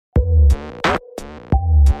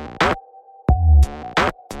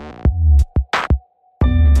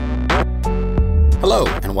Hello,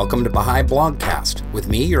 and welcome to Baha'i Blogcast with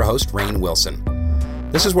me, your host, Rainn Wilson.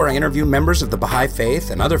 This is where I interview members of the Baha'i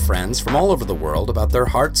faith and other friends from all over the world about their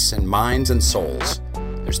hearts and minds and souls,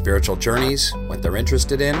 their spiritual journeys, what they're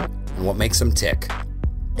interested in, and what makes them tick.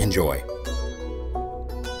 Enjoy.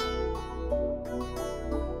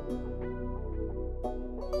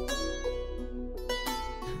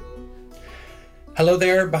 Hello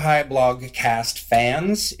there, Baha'i Blogcast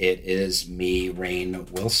fans. It is me, Rainn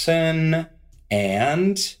Wilson,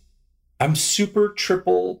 and I'm super,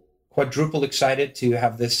 triple, quadruple excited to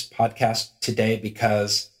have this podcast today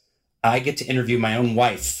because I get to interview my own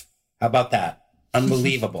wife. How about that?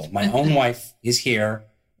 Unbelievable. My own wife is here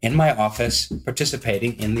in my office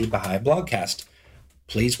participating in the Baha'i Blogcast.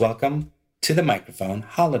 Please welcome to the microphone,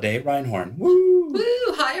 Holiday Reinhorn. Woo!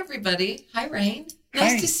 Woo! Hi, everybody. Hi, Rainn.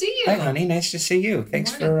 Nice to see you. Hi, honey. Nice to see you.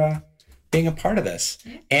 Thanks for being a part of this.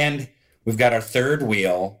 And we've got our third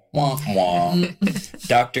wheel. Wah, wah.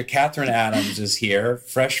 Dr. Catherine Adams is here,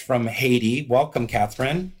 fresh from Haiti. Welcome,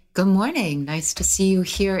 Catherine. Good morning. Nice to see you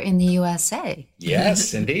here in the USA.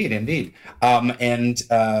 Yes, indeed, indeed.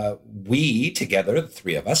 We together, the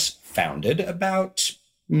three of us, founded about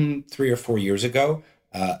 3 or 4 years ago,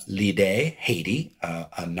 L'Idée Haiti,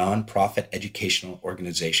 a nonprofit educational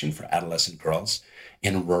organization for adolescent girls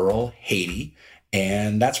in rural Haiti.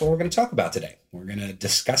 And that's what we're going to talk about today. We're going to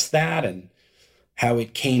discuss that and how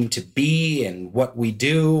it came to be and what we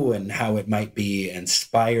do and how it might be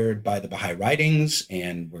inspired by the Baha'i writings.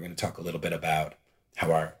 And we're going to talk a little bit about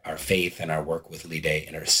how our faith and our work with L'Idée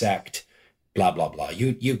intersect, blah, blah, blah.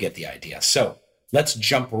 You get the idea. So let's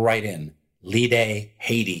jump right in. L'Idée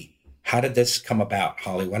Haiti. How did this come about?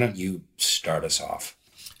 Holly, why don't you start us off?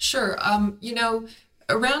 Sure.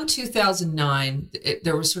 Around 2009,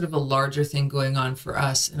 there was sort of a larger thing going on for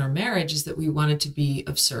us in our marriage, is that we wanted to be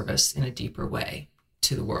of service in a deeper way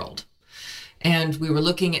to the world. And we were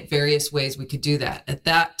looking at various ways we could do that. At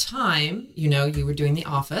that time, you were doing The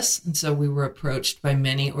Office. And so we were approached by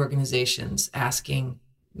many organizations asking,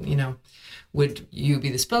 would you be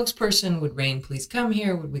the spokesperson? Would Rainn please come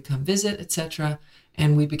here? Would we come visit, etc.?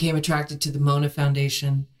 And we became attracted to the Mona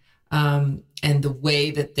Foundation and the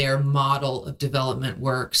way that their model of development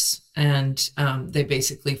works. And they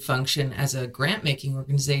basically function as a grant-making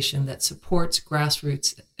organization that supports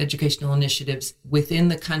grassroots educational initiatives within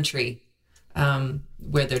the country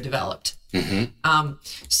where they're developed. Mm-hmm.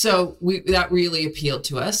 So that really appealed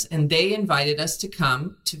to us. And they invited us to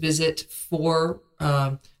come to visit 4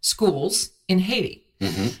 schools in Haiti,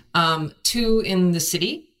 mm-hmm. 2 in the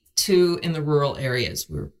city, 2 in the rural areas.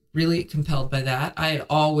 We were really compelled by that. I had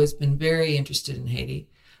always been very interested in Haiti.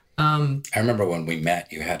 I remember when we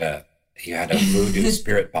met, you had a voodoo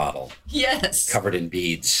spirit bottle. Yes. Covered in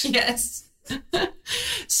beads. Yes.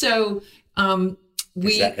 So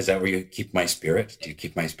is that where you keep my spirit? Do you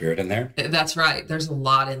keep my spirit in there? That's right. There's a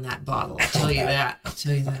lot in that bottle. I'll tell you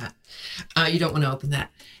that. You don't want to open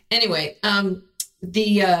that. Anyway,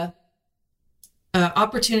 the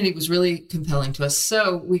opportunity was really compelling to us.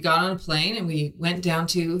 So we got on a plane and we went down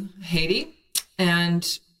to Haiti,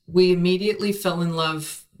 and we immediately fell in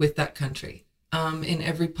love with that country in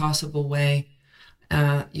every possible way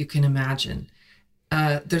you can imagine.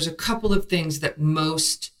 There's a couple of things that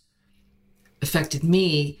most affected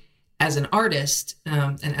me as an artist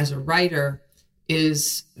and as a writer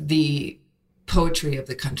is the poetry of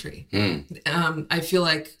the country. I feel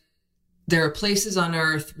like there are places on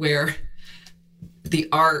earth where the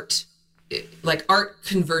art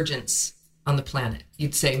convergence on the planet.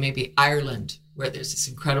 You'd say maybe Ireland, where there's this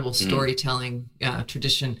incredible storytelling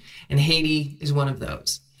tradition, and Haiti is one of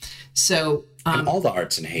those. So and all the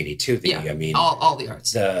arts in Haiti too. All the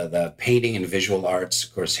arts. The painting and visual arts.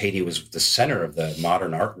 Of course, Haiti was the center of the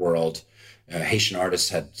modern art world. Haitian artists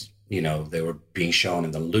had, they were being shown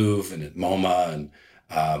in the Louvre and at MoMA, and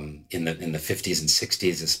in the 50s and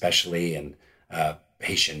 60s especially, and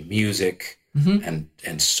Haitian music. Mm-hmm.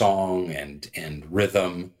 and song and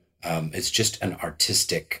rhythm. It's just an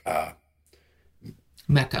artistic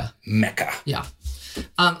Mecca. Yeah.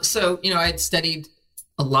 So, I had studied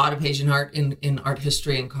a lot of Haitian art in art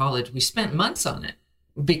history in college. We spent months on it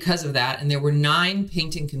because of that. And there were 9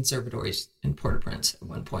 painting conservatories in Port-au-Prince at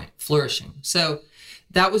one point, flourishing. So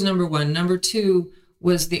that was number 1. Number 2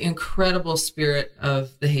 was the incredible spirit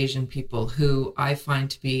of the Haitian people, who I find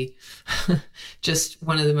to be just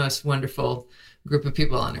one of the most wonderful group of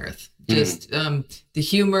people on earth. Just the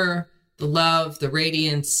humor, the love, the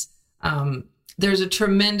radiance. There's a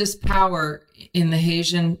tremendous power in the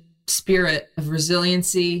Haitian spirit of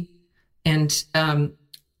resiliency and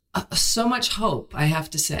so much hope, I have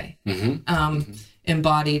to say.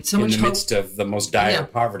 Embodied so much hope. In the midst of the most dire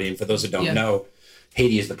poverty. And for those who don't know,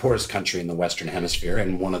 Haiti is the poorest country in the Western Hemisphere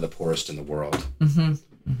and one of the poorest in the world.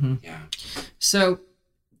 Yeah. So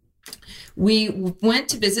we went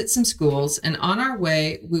to visit some schools, and on our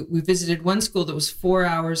way, we visited one school that was 4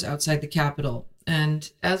 hours outside the capital. And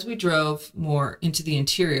as we drove more into the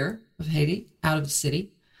interior of Haiti, out of the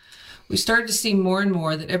city, we started to see more and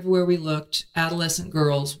more that everywhere we looked, adolescent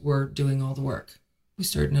girls were doing all the work. We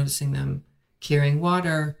started noticing them carrying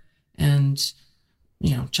water and,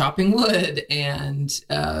 chopping wood and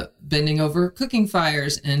bending over cooking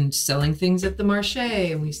fires and selling things at the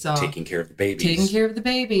marché. And we saw taking care of the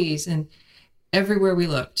babies. And everywhere we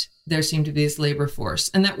looked, there seemed to be this labor force.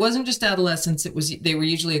 And that wasn't just adolescents. They were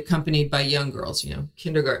usually accompanied by young girls,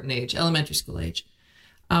 kindergarten age, elementary school age.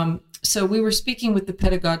 So we were speaking with the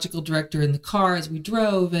pedagogical director in the car as we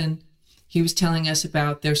drove, and he was telling us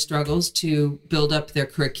about their struggles to build up their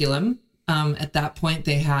curriculum. At that point,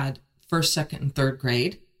 they had first, second, and third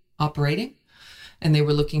grade operating, and they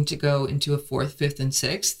were looking to go into a fourth, fifth, and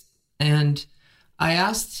sixth. And I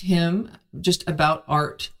asked him just about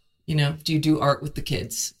art. Do you do art with the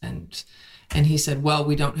kids? And he said, well,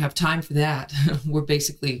 we don't have time for that. We're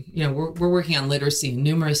basically, we're working on literacy and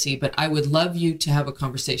numeracy, but I would love you to have a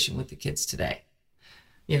conversation with the kids today.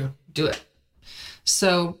 Do it.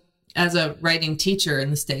 So as a writing teacher in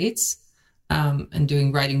the States, and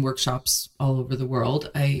doing writing workshops all over the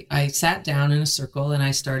world, I sat down in a circle and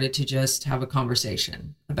I started to just have a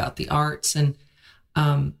conversation about the arts. And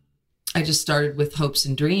I just started with hopes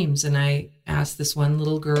and dreams. And I asked this one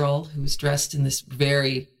little girl who was dressed in this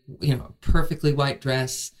very, perfectly white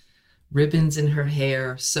dress, ribbons in her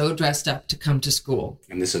hair, so dressed up to come to school.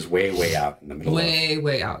 And this is way, way out in the middle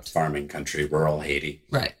way out. Farming country, rural Haiti.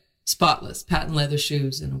 Right. Spotless, patent leather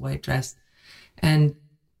shoes and a white dress. And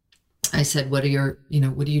I said, what do you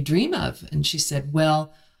dream of? And she said,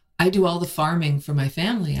 well, I do all the farming for my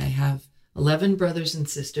family. I have 11 brothers and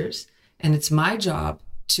sisters, and it's my job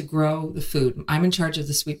to grow the food. I'm in charge of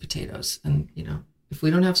the sweet potatoes. And, if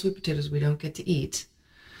we don't have sweet potatoes, we don't get to eat.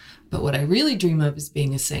 But what I really dream of is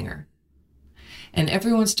being a singer. And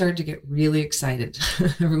everyone started to get really excited.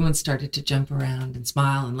 Everyone started to jump around and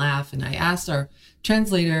smile and laugh. And I asked our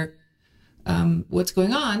translator, what's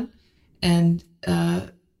going on? And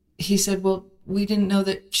he said, well, we didn't know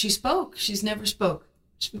that she spoke. She's never spoke.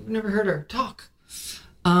 We've never heard her talk.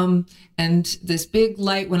 And this big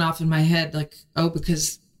light went off in my head, like,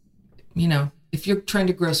 because, if you're trying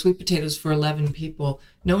to grow sweet potatoes for 11 people,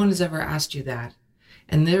 no one has ever asked you that.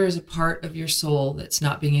 And there is a part of your soul that's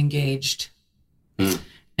not being engaged.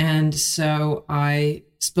 And so I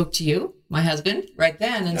spoke to you, my husband, right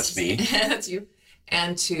then. And that's me. That's you.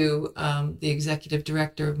 And to the executive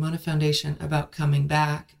director of Mona Foundation about coming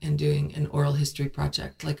back and doing an oral history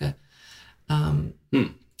project, like a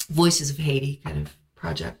Voices of Haiti kind of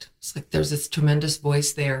project. It's like there's this tremendous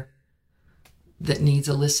voice there that needs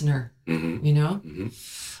a listener, and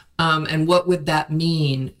what would that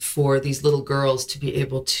mean for these little girls to be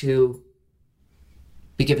able to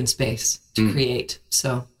be given space to create?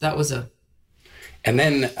 So that was And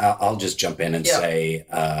then I'll just jump in and say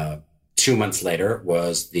 2 months later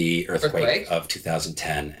was the earthquake of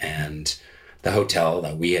 2010, and the hotel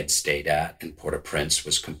that we had stayed at in Port-au-Prince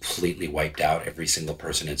was completely wiped out. Every single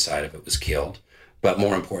person inside of it was killed. But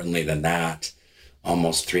more importantly than that,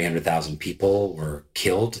 almost 300,000 people were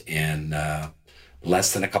killed in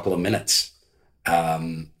less than a couple of minutes.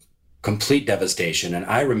 Complete devastation. And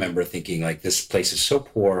I remember thinking, like, this place is so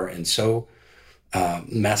poor and so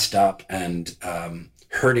messed up and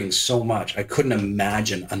hurting so much. I couldn't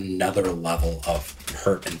imagine another level of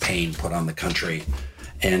hurt and pain put on the country.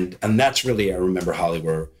 And that's really, I remember, Holly,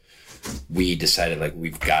 where we decided, like,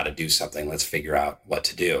 we've got to do something. Let's figure out what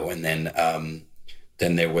to do. And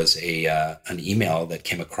then there was an email that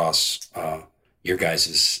came across your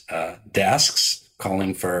guys' desks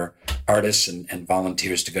calling for artists and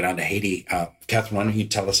volunteers to go down to Haiti. Catherine, why don't you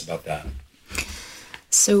tell us about that?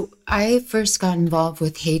 So I first got involved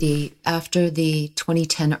with Haiti after the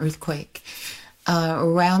 2010 earthquake.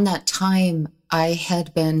 Around that time, I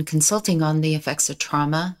had been consulting on the effects of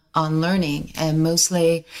trauma on learning, and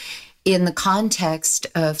mostly in the context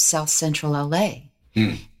of South Central LA.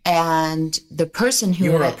 And the person who...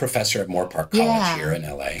 You were a professor at Moorpark College here in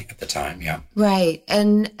LA at the time, Right.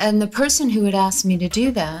 And the person who had asked me to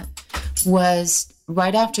do that was,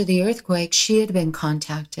 right after the earthquake, she had been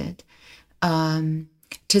contacted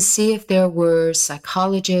to see if there were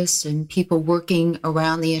psychologists and people working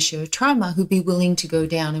around the issue of trauma who'd be willing to go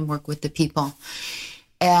down and work with the people.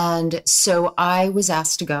 And so I was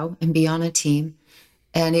asked to go and be on a team.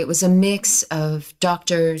 And it was a mix of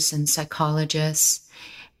doctors and psychologists.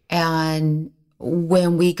 And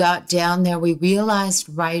when we got down there, we realized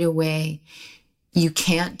right away, you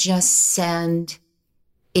can't just send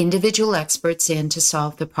individual experts in to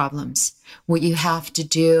solve the problems. What you have to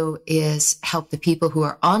do is help the people who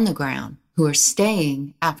are on the ground, who are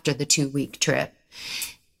staying after the 2-week trip,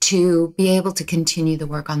 to be able to continue the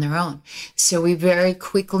work on their own. So we very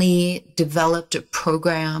quickly developed a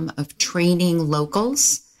program of training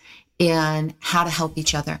locals in how to help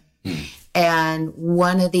each other. And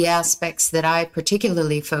one of the aspects that I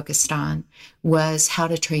particularly focused on was how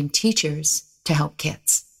to train teachers to help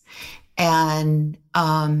kids. And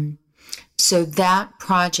so that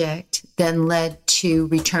project then led to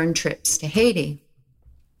return trips to Haiti.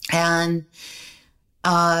 And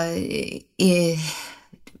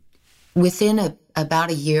within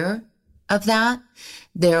about a year of that,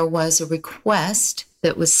 there was a request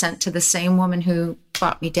that was sent to the same woman who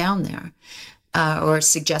brought me down there, or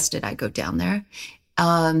suggested I go down there,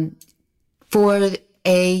 for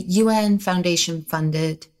a UN Foundation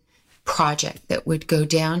funded project that would go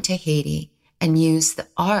down to Haiti and use the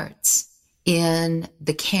arts in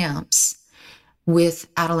the camps with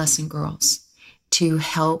adolescent girls to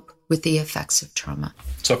help with the effects of trauma.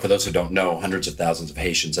 So for those who don't know, hundreds of thousands of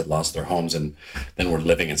Haitians had lost their homes and then were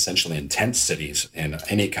living essentially in tent cities, in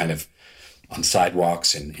any kind of on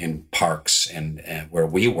sidewalks and in parks. And where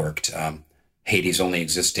we worked, Haiti's only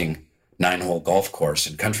existing 9-hole golf course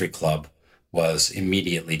and country club was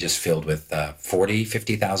immediately just filled with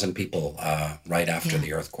 50,000 people right after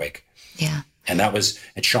the earthquake. Yeah. And that was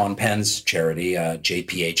at Sean Penn's charity,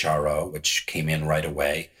 JPHRO, which came in right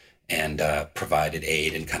away and provided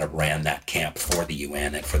aid and kind of ran that camp for the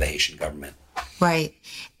UN and for the Haitian government. Right.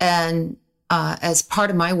 And as part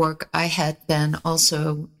of my work, I had been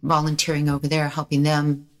also volunteering over there, helping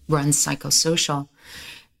them run psychosocial.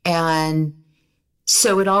 And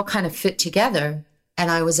so it all kind of fit together. And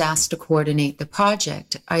I was asked to coordinate the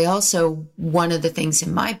project. I also, one of the things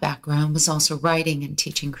in my background was also writing and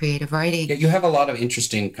teaching creative writing. Yeah, you have a lot of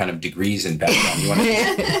interesting kind of degrees and background. You want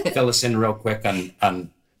to fill us in real quick on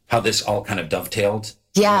how this all kind of dovetailed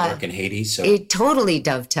your work in Haiti? So it totally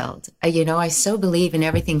dovetailed. I so believe in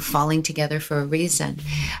everything falling together for a reason.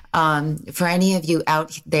 For any of you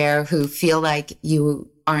out there who feel like you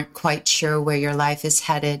aren't quite sure where your life is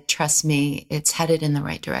headed, trust me, it's headed in the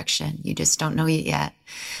right direction. You just don't know it yet.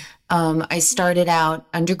 I started out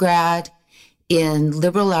undergrad in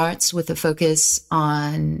liberal arts with a focus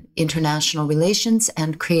on international relations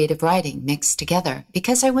and creative writing mixed together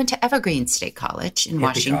because I went to Evergreen State College in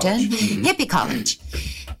Washington, Hippie College.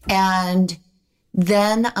 And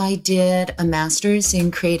then I did a master's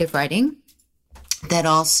in creative writing that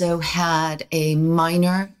also had a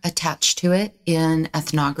minor attached to it in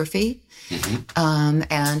ethnography,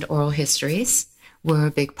 and oral histories were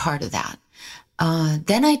a big part of that.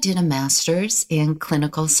 Then I did a master's in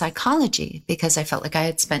clinical psychology because I felt like I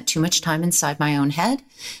had spent too much time inside my own head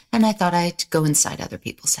and I thought I'd go inside other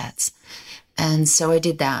people's heads. And so I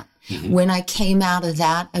did that. When I came out of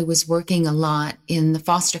that, I was working a lot in the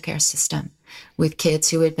foster care system with kids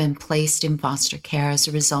who had been placed in foster care as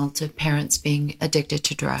a result of parents being addicted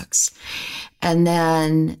to drugs. And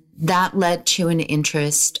then that led to an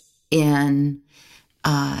interest in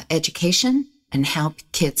education and how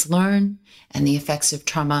kids learn and the effects of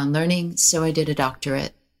trauma on learning. So I did a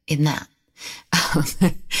doctorate in that.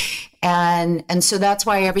 And so that's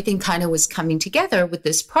why everything kind of was coming together with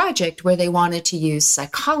this project where they wanted to use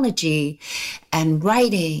psychology and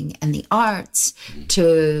writing and the arts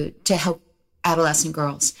to help adolescent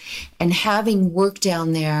girls. And having worked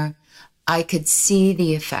down there, I could see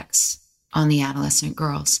the effects on the adolescent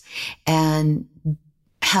girls. And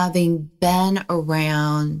having been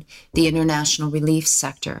around the international relief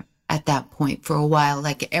sector at that point for a while,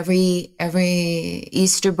 like every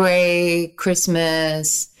Easter break,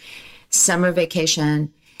 Christmas, summer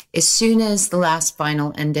vacation, as soon as the last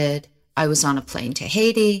final ended, I was on a plane to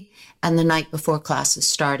Haiti. And the night before classes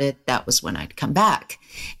started, that was when I'd come back.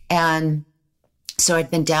 And so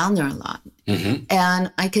I'd been down there a lot.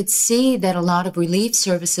 And I could see that a lot of relief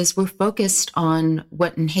services were focused on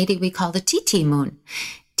what in Haiti we call the Titimun.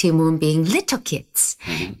 Timoon being little kids.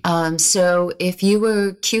 So if you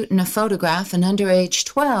were cute in a photograph and under age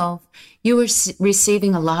 12, you were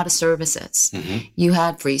receiving a lot of services. You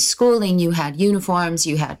had free schooling, you had uniforms,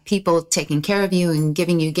 you had people taking care of you and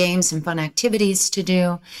giving you games and fun activities to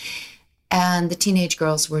do. And the teenage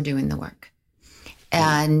girls were doing the work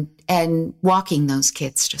and walking those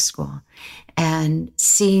kids to school and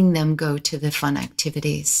seeing them go to the fun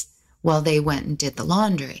activities while they went and did the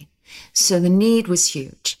laundry. So the need was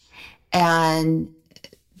huge. And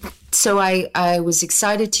so I was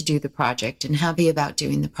excited to do the project and happy about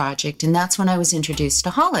doing the project. And that's when I was introduced to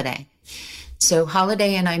Holiday. So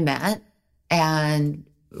Holiday and I met and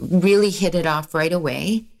really hit it off right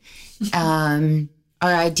away. Our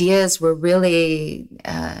ideas were really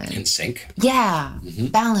in sync. Yeah,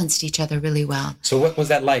 balanced each other really well. So what was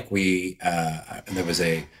that like? There was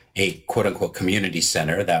a quote unquote community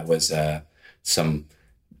center that was some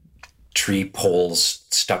tree poles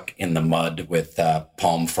stuck in the mud with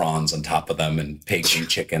palm fronds on top of them, and pigs and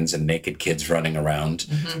chickens and naked kids running around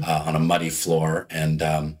on a muddy floor.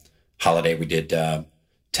 And Holiday, we did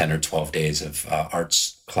 10 or 12 days of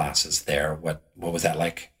arts classes there. What was that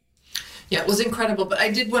like? Yeah, it was incredible. But I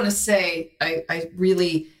did want to say, I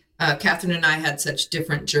really, Catherine and I had such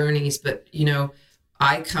different journeys, but, you know,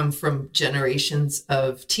 I come from generations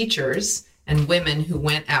of teachers and women who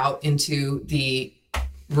went out into the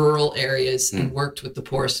rural areas and worked with the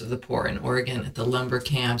poorest of the poor in Oregon at the lumber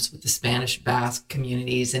camps with the Spanish Basque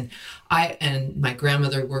communities. And my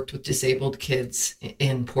grandmother worked with disabled kids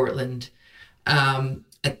in Portland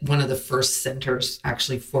at one of the first centers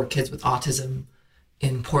actually for kids with autism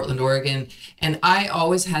in Portland, Oregon. And I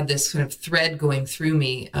always had this kind of thread going through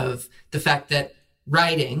me of the fact that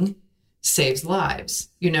writing saves lives,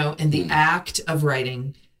 you know, and the act of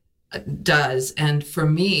writing does. And for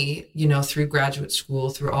me, you know, through graduate school,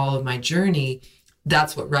 through all of my journey,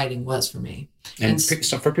 that's what writing was for me. And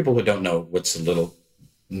so for people who don't know, what's a little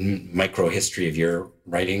micro history of your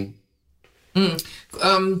writing?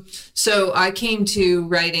 So I came to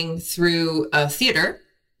writing through theater.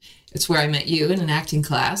 It's where I met you in an acting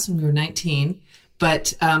class when we were 19.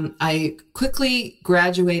 But I quickly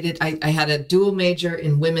graduated. I had a dual major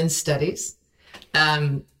in women's studies.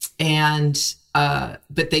 But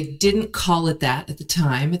they didn't call it that at the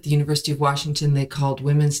time. At the University of Washington, they called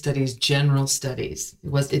women's studies general studies.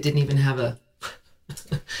 It didn't even have a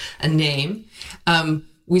name. But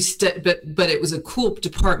it was a cool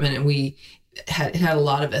department, and we had a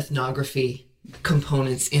lot of ethnography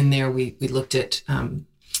components in there. We looked at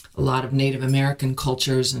a lot of Native American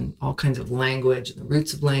cultures and all kinds of language and the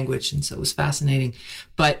roots of language. And so it was fascinating.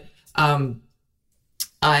 But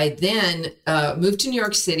I then moved to New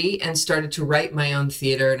York City and started to write my own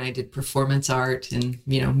theater. And I did performance art and,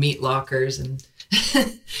 you know, meat lockers and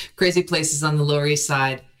crazy places on the Lower East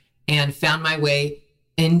Side, and found my way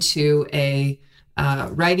into a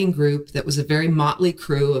writing group that was a very motley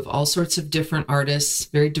crew of all sorts of different artists,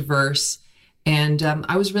 very diverse. And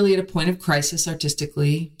I was really at a point of crisis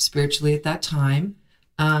artistically, spiritually at that time.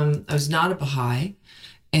 I was not a Baha'i,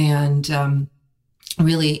 and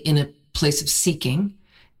really in a place of seeking.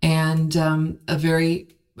 And a very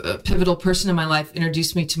pivotal person in my life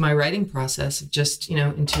introduced me to my writing process of just, you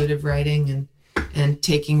know, intuitive writing and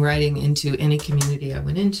taking writing into any community I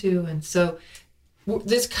went into. And so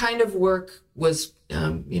this kind of work was,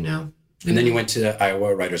 you know. And then you went to the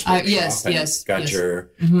Iowa Writers Workshop and got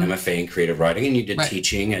your MFA in creative writing, and you did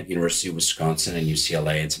teaching at University of Wisconsin and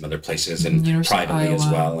UCLA and some other places, and privately as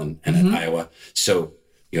well, and at Iowa. So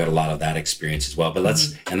you had a lot of that experience as well. But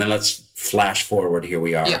let's flash forward. Here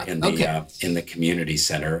we are in the community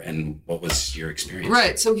center. And what was your experience?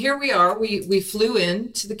 Right. So here we are. We flew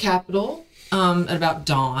in to the Capitol at about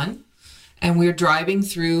dawn, and we were driving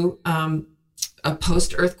through a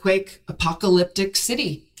post-earthquake apocalyptic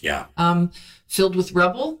city. Yeah. Filled with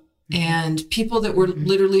rubble and people that were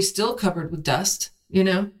literally still covered with dust, you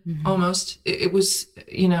know, almost. It was,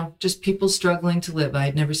 you know, just people struggling to live. I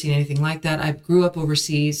had never seen anything like that. I grew up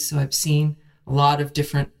overseas, so I've seen a lot of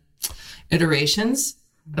different iterations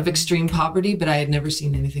of extreme poverty, but I had never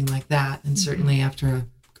seen anything like that. And certainly after an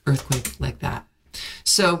earthquake like that.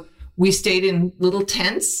 So we stayed in little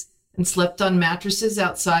tents and slept on mattresses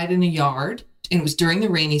outside in a yard. And it was during the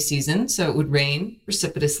rainy season, so it would rain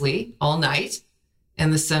precipitously all night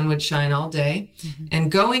and the sun would shine all day. And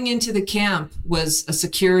going into the camp was a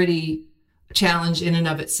security challenge in and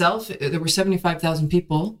of itself. There were 75,000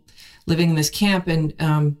 people living in this camp.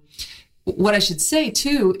 And what I should say,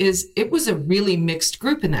 too, is it was a really mixed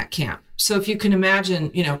group in that camp. So if you can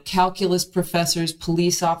imagine, you know, calculus professors,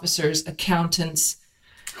 police officers, accountants.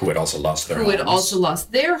 Who had also lost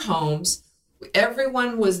their homes.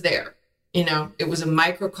 Everyone was there. You know, it was a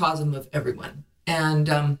microcosm of everyone. And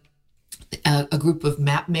a group of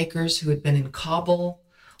map makers who had been in Kabul,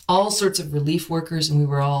 all sorts of relief workers, and we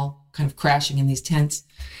were all kind of crashing in these tents.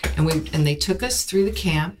 And they took us through the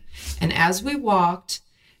camp. And as we walked,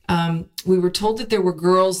 we were told that there were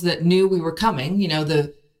girls that knew we were coming. You know,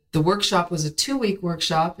 the workshop was a 2-week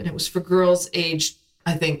workshop, and it was for girls aged,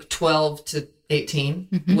 I think, 12 to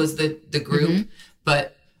 18 was the group.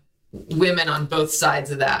 But women on both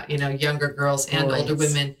sides of that, you know, younger girls and older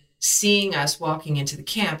women seeing us walking into the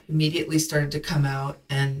camp, immediately started to come out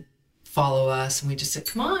and follow us. And we just said,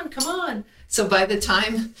 come on, come on. So by the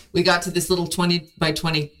time we got to this little 20 by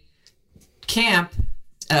 20 camp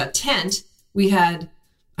tent, we had,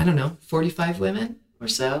 I don't know, 45 women or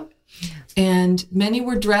so. Yeah. And many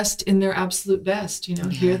were dressed in their absolute best. You know,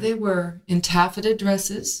 here they were in taffeta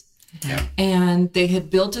dresses. Yeah. And they had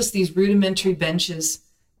built us these rudimentary benches,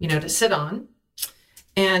 you know, to sit on.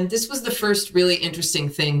 And this was the first really interesting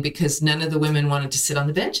thing because none of the women wanted to sit on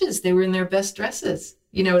the benches. They were in their best dresses.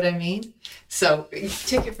 You know what I mean? So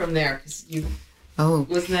take it from there because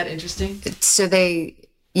wasn't that interesting? So they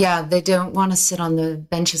don't want to sit on the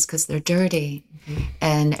benches because they're dirty. Mm-hmm.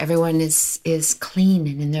 And everyone is clean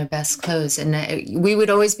and in their best clothes. And we would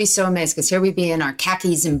always be so amazed because here we'd be in our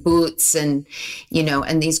khakis and boots and, you know,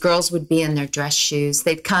 and these girls would be in their dress shoes.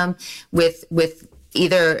 They'd come with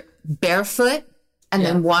either barefoot and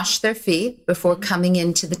then wash their feet before coming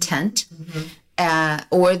into the tent. Mm-hmm.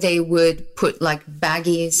 Or they would put like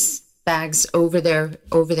bags over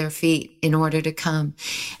their feet in order to come.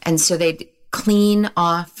 And so they'd clean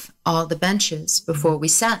off all the benches before we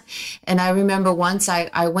sat. And I remember once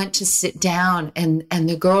I went to sit down and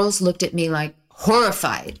the girls looked at me like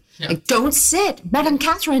horrified. Yeah. Like, don't sit, Madame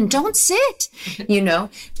Catherine, don't sit, you know,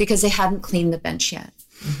 because they hadn't cleaned the bench yet.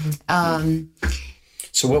 Mm-hmm.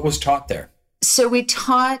 So what was taught there? So we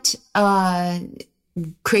taught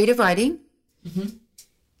creative writing,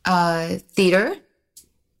 theater,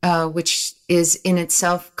 which is in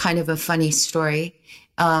itself kind of a funny story,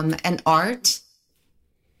 and art.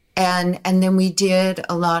 And then we did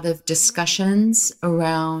a lot of discussions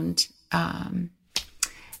around the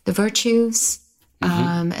virtues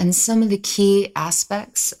and some of the key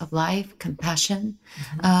aspects of life, compassion.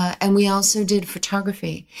 And we also did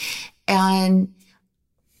photography. And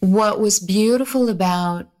what was beautiful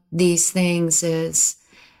about these things is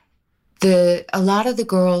a lot of the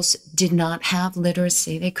girls did not have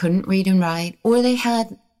literacy. They couldn't read and write, or they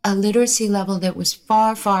had a literacy level that was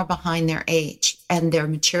far, far behind their age and their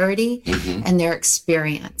maturity and their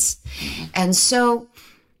experience. And so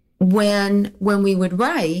when we would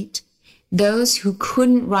write, those who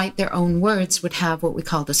couldn't write their own words would have what we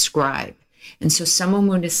called a scribe. And so someone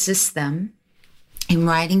would assist them in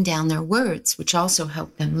writing down their words, which also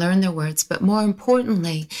helped them learn their words. But more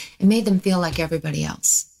importantly, it made them feel like everybody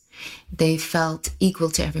else. They felt equal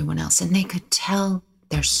to everyone else, and they could tell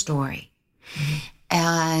their story.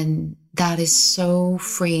 And that is so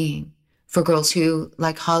freeing for girls who,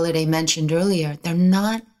 like Holiday mentioned earlier, they're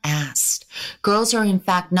not asked. Girls are, in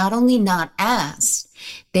fact, not only not asked,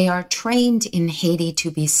 they are trained in Haiti to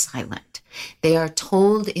be silent. They are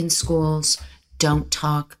told in schools, don't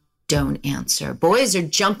talk, don't answer. Boys are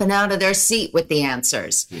jumping out of their seat with the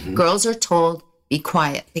answers. Girls are told, be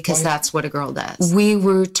quiet, because that's what a girl does. We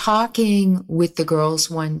were talking with the girls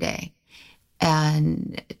one day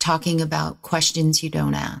and talking about questions you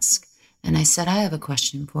don't ask. And I said, I have a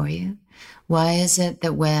question for you. Why is it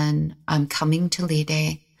that when I'm coming to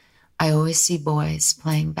Lide, I always see boys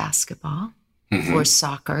playing basketball or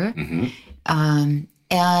soccer? And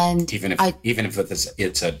even if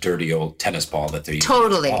it's a dirty old tennis ball that they're using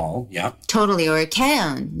totally, as a ball, yeah, totally, or a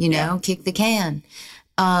can, you know, kick the can.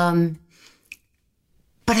 But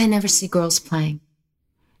I never see girls playing.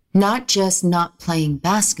 Not just not playing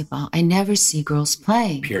basketball. I never see girls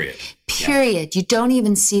playing. Period. Yeah. You don't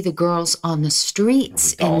even see the girls on the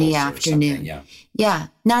streets in the afternoon. Yeah.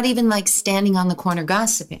 Not even like standing on the corner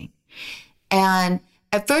gossiping. And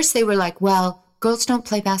at first they were like, well, girls don't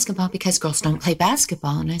play basketball because girls don't play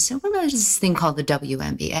basketball. And I said, well, there's this thing called the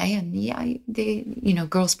WNBA. And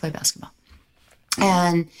girls play basketball.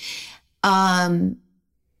 And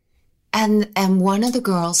one of the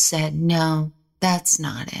girls said, no, that's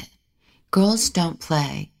not it. Girls don't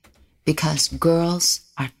play because girls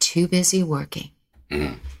are too busy working.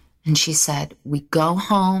 And she said, we go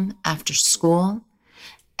home after school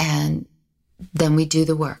and then we do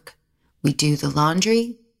the work. We do the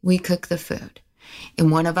laundry, we cook the food. In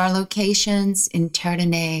one of our locations in Terre de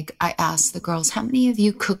Nègre, I asked the girls, how many of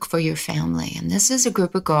you cook for your family? And this is a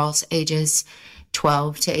group of girls ages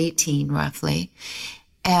 12 to 18 roughly.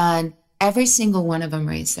 And every single one of them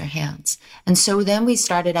raised their hands. And so then we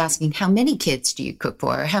started asking, how many kids do you cook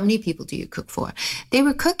for? Or how many people do you cook for? They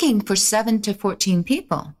were cooking for 7 to 14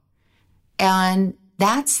 people. And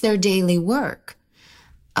that's their daily work.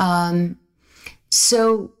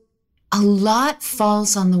 So a lot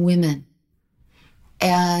falls on the women.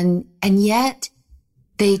 And yet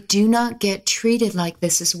they do not get treated like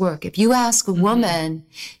this is work. If you ask a woman,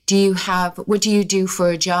 what do you do for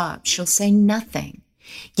a job? She'll say nothing.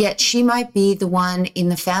 Yet she might be the one in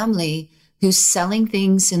the family who's selling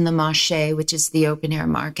things in the marché, which is the open air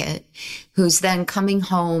market, who's then coming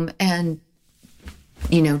home and,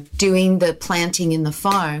 doing the planting in the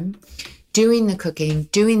farm, doing the cooking,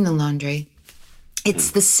 doing the laundry.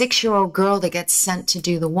 It's the 6-year-old girl that gets sent to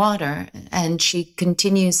do the water, and she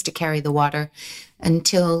continues to carry the water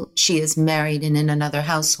until she is married and in another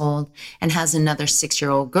household and has another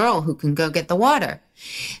 6-year-old girl who can go get the water.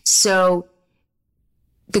 So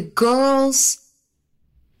the girls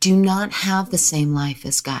do not have the same life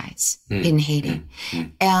as guys in Haiti.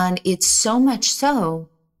 And it's so much so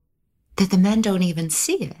that the men don't even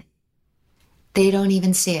see it. They don't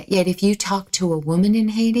even see it. Yet if you talk to a woman in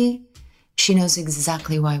Haiti, she knows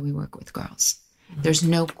exactly why we work with girls. There's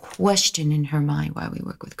no question in her mind why we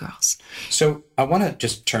work with girls. So I want to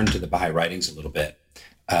just turn to the Baha'i writings a little bit.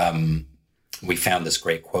 We found this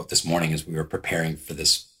great quote this morning as we were preparing for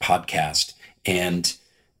this podcast. And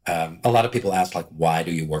a lot of people ask, why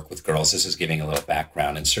do you work with girls? This is giving a little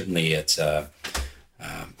background. And certainly it's,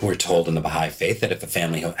 we're told in the Baha'i faith that if a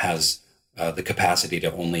family has the capacity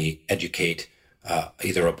to only educate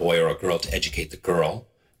either a boy or a girl, to educate the girl,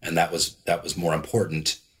 and that was more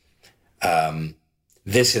important.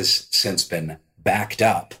 This has since been backed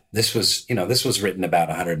up. This was written about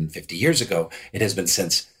 150 years ago. It has been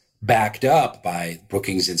since backed up by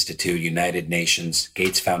Brookings Institute, United Nations,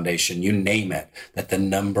 Gates Foundation, you name it, that the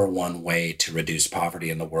number one way to reduce poverty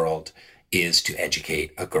in the world is to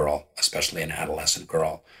educate a girl, especially an adolescent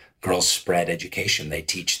girl. Girls spread education. They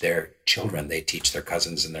teach their children. They teach their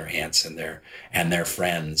cousins and their aunts and their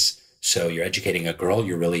friends. So you're educating a girl,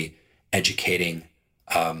 you're really educating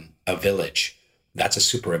a village. That's a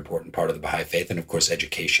super important part of the Baha'i faith. And of course,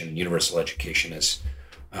 education, universal education is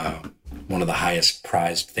one of the highest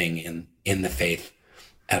prized thing in the faith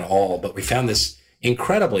at all. But we found this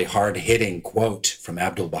incredibly hard-hitting quote from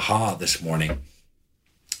Abdu'l-Baha this morning.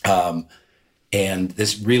 And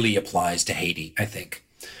this really applies to Haiti, I think.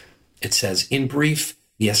 It says, in brief,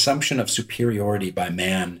 the assumption of superiority by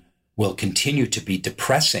man will continue to be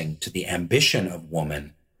depressing to the ambition of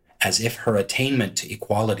woman, as if her attainment to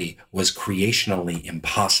equality was creationally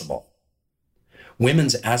impossible.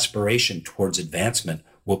 Women's aspiration towards advancement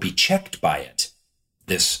will be checked by it,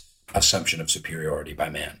 this assumption of superiority by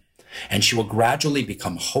man, and she will gradually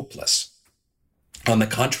become hopeless. On the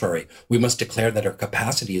contrary, we must declare that her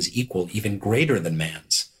capacity is equal, even greater than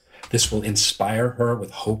man's. This will inspire her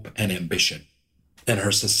with hope and ambition, and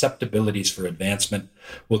her susceptibilities for advancement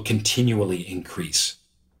will continually increase.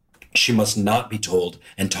 She must not be told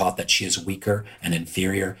and taught that she is weaker and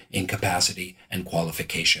inferior in capacity and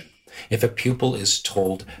qualification. If a pupil is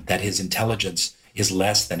told that his intelligence is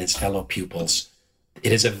less than his fellow pupils,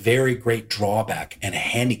 it is a very great drawback and a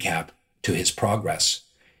handicap to his progress.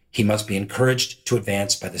 He must be encouraged to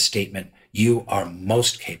advance by the statement, "You are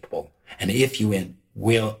most capable, and if you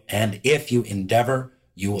endeavor,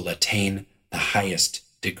 you will attain the highest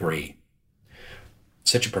degree."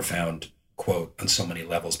 Such a profound quote on so many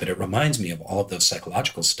levels, but it reminds me of all of those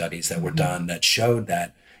psychological studies that were done that showed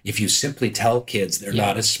that if you simply tell kids they're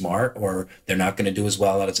not as smart or they're not going to do as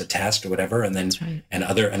well as a test or whatever, and then and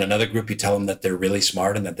another group you tell them that they're really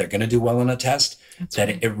smart and that they're going to do well on a test,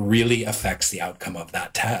 it really affects the outcome of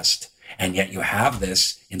that test. And yet you have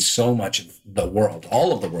this in so much of the world,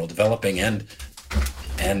 all of the world, developing and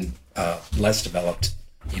less developed,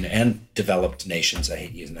 and developed nations. I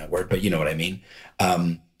hate using that word, but you know what I mean.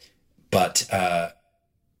 But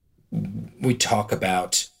we talk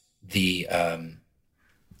about the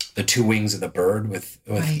two wings of the bird with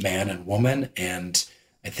man and woman. And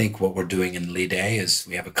I think what we're doing in Lide is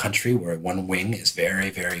we have a country where one wing is very,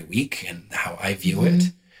 very weak. And how I view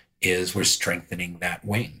it is we're strengthening that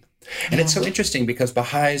wing. And it's so interesting because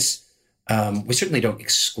Baha'is, we certainly don't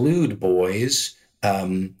exclude boys,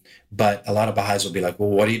 but a lot of Baha'is will be like, well,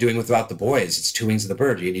 what are you doing without the boys? It's two wings of the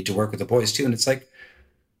bird. You need to work with the boys too. And it's like,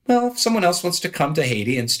 well, if someone else wants to come to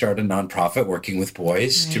Haiti and start a nonprofit working with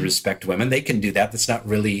boys to respect women, they can do that. That's not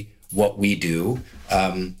really what we do.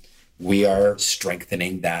 We are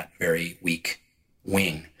strengthening that very weak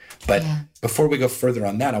wing. But before we go further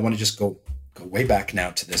on that, I want to just go way back now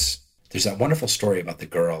to this. There's that wonderful story about the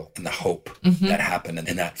girl and the hope that happened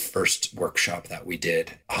in that first workshop that we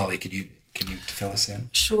did. Holly, can you fill us in?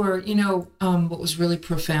 Sure. What was really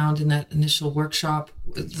profound in that initial workshop,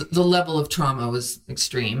 the level of trauma was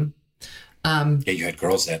extreme. You had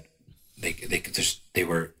girls that they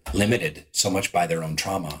were limited so much by their own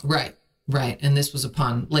trauma. Right. And this was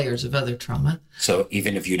upon layers of other trauma. So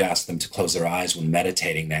even if you'd ask them to close their eyes when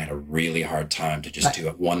meditating, they had a really hard time to just do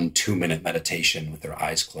a 1-2 minute meditation with their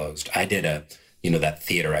eyes closed. I did that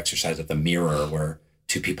theater exercise of the mirror where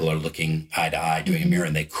two people are looking eye to eye doing a mirror,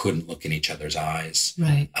 and they couldn't look in each other's eyes.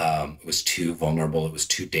 Right. It was too vulnerable. It was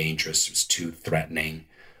too dangerous. It was too threatening.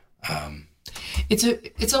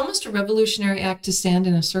 It's almost a revolutionary act to stand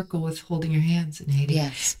in a circle with holding your hands in Haiti.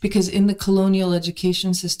 Yes. Because in the colonial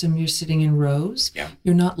education system, you're sitting in rows. Yeah.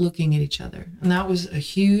 You're not looking at each other. And that was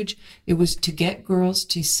it was to get girls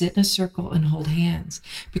to sit in a circle and hold hands,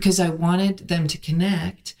 because I wanted them to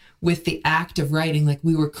connect with the act of writing. Like,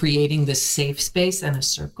 we were creating this safe space and a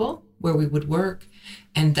circle where we would work.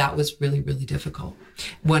 And that was really, really difficult.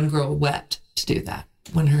 One girl wept to do that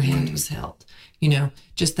when her hand was held,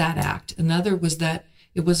 just that act. Another was that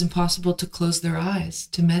it was impossible to close their eyes,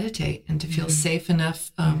 to meditate and to feel safe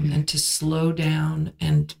enough and to slow down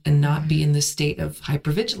and not be in the state of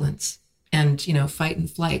hypervigilance and, fight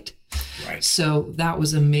and flight. Right. So that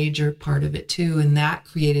was a major part of it too. And that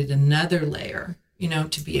created another layer,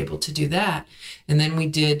 to be able to do that. And then we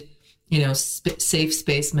did, safe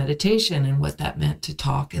space meditation and what that meant to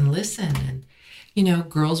talk and listen. And,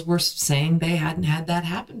 girls were saying they hadn't had that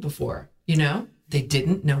happen before, they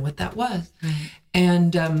didn't know what that was. Right.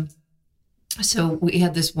 And so we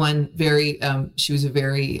had this one she was a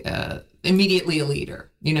very, immediately a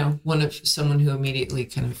leader, someone who immediately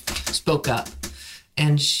kind of spoke up.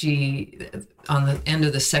 And she, on the end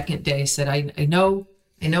of the second day, said, I know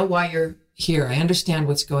why you're here. I understand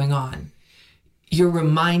what's going on. You're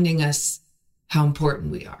reminding us how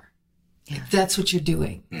important we are. Yeah. That's what you're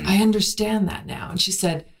doing. I understand that now. And she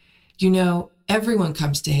said, everyone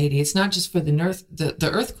comes to Haiti. It's not just for the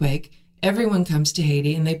earthquake. Everyone comes to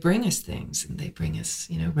Haiti and they bring us things, and they bring us,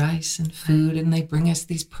 rice and food, and they bring us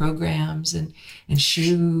these programs and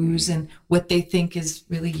shoes and what they think is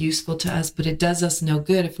really useful to us, but it does us no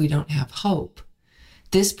good if we don't have hope.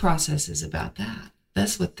 This process is about that.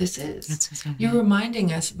 That's what this is. That's exactly. You're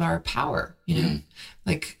reminding us of our power,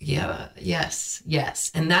 like, yes.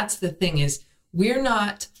 And that's the thing, is we're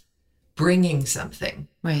not bringing something.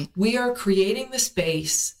 Right. We are creating the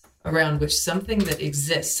space around which something that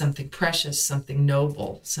exists, something precious, something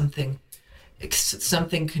noble, something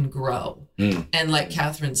can grow. And like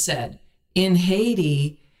Catherine said, in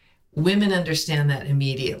Haiti, women understand that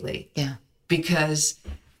immediately. Yeah. Because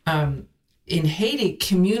in Haiti,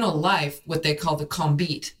 communal life, what they call the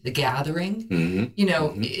combite, the gathering,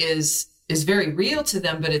 is very real to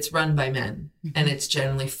them, but it's run by men, and it's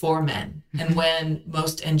generally for men. And when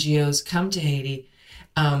most NGOs come to Haiti,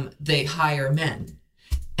 they hire men,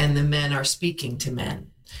 and the men are speaking to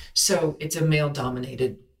men. So it's a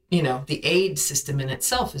male-dominated, the aid system in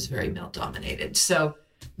itself is very male-dominated. So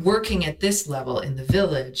working at this level in the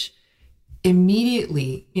village,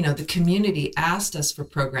 immediately, the community asked us for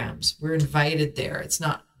programs. We're invited there. It's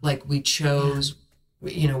not like we chose,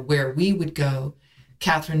 where we would go.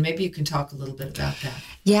 Catherine, maybe you can talk a little bit about that.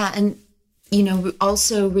 Yeah. And,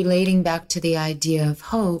 also relating back to the idea of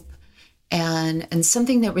hope, and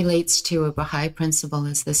something that relates to a Baha'i principle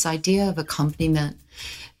is this idea of accompaniment,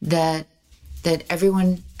 that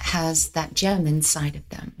everyone has that gem inside of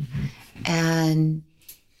them. And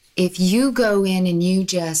if you go in and you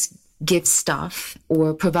just give stuff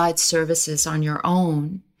or provide services on your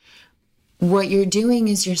own, what you're doing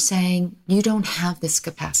is you're saying you don't have this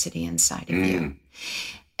capacity inside of you.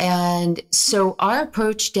 And so our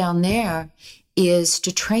approach down there is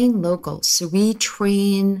to train locals. So we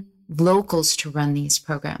train locals to run these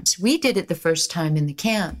programs. We did it the first time in the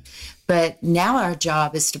camp, but now our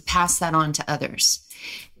job is to pass that on to others.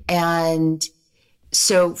 And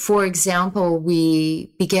so, for example,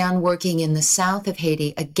 we began working in the south of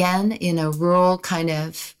Haiti, again in a rural kind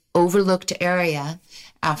of overlooked area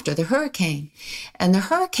after the hurricane. And the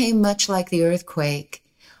hurricane, much like the earthquake,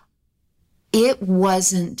 it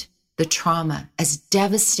wasn't the trauma, as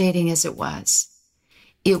devastating as it was.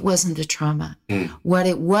 It wasn't the trauma. What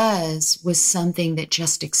it was something that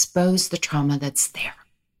just exposed the trauma that's there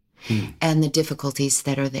and the difficulties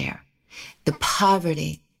that are there. The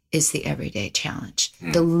poverty is the everyday challenge.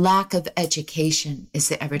 The lack of education is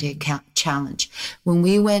the everyday challenge. When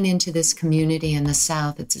we went into this community in the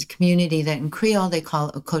South, it's a community that in Creole they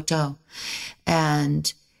call Okoto.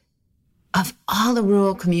 And of all the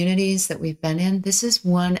rural communities that we've been in, this is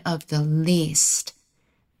one of the least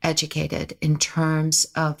educated in terms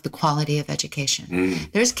of the quality of education.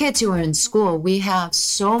 There's kids who are in school. We have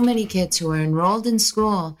so many kids who are enrolled in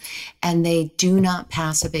school and they do not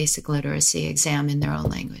pass a basic literacy exam in their own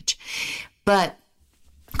language. But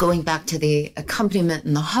going back to the accompaniment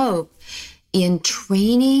and the hope, in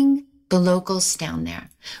training the locals down there,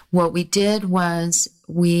 what we did was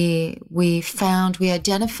we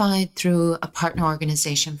identified through a partner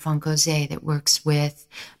organization, Foncosé, that works with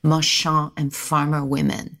marchand and farmer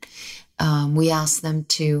women, we asked them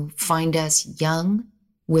to find us young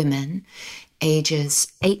women,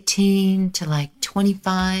 ages 18 to like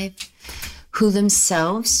 25, who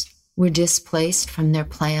themselves were displaced from their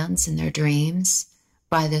plans and their dreams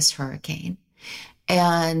by this hurricane.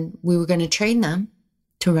 And we were going to train them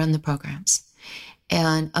to run the programs.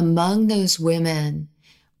 And among those women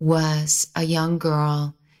was a young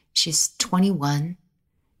girl. She's 21.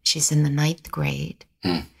 She's in the 9th grade.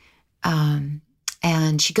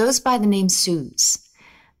 And she goes by the name Suze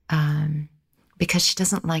because she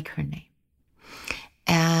doesn't like her name.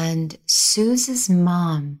 And Suze's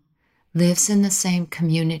mom lives in the same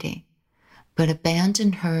community, but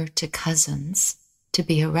abandoned her to cousins to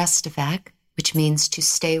be a rest-evac, which means to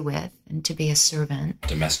stay with and to be a servant.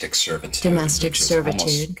 Domestic servitude. Domestic servitude.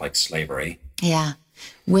 Almost like slavery. Yeah.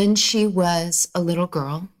 When she was a little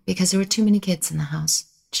girl, because there were too many kids in the house,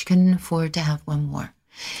 she couldn't afford to have one more.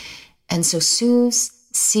 And so Suze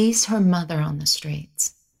sees her mother on the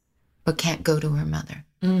streets, but can't go to her mother,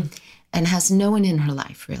 and has no one in her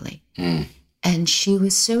life, really. And she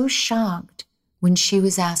was so shocked when she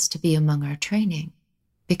was asked to be among our training,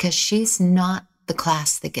 because she's not the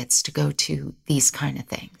class that gets to go to these kind of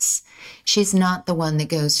things. She's not the one that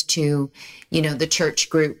goes to, the church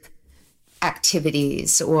group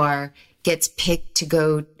activities or gets picked to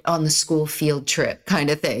go on the school field trip kind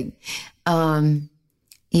of thing.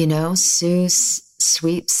 Suze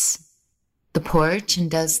sweeps the porch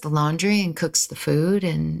and does the laundry and cooks the food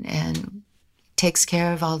and takes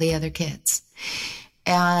care of all the other kids.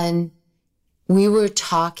 And we were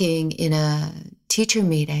talking in a teacher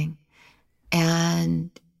meeting,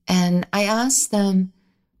 and I asked them,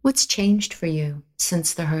 what's changed for you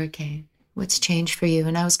since the hurricane? What's changed for you?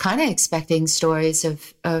 And I was kind of expecting stories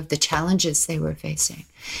of the challenges they were facing.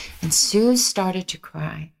 And Suze started to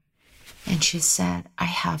cry. And she said, I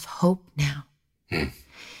have hope now.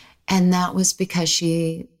 And that was because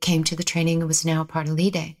she came to the training and was now a part of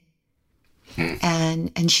Lide.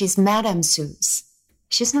 And she's Madame Suze.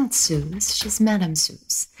 She's not Suze, she's Madame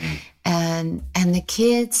Suze. And the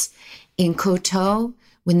kids in Coteau,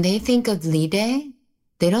 when they think of Lide,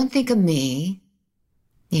 they don't think of me,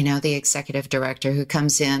 the executive director who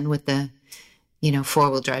comes in with the,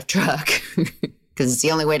 4-wheel drive truck, because it's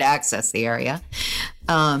the only way to access the area.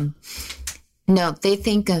 No, they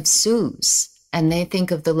think of Suze, and they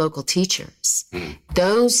think of the local teachers.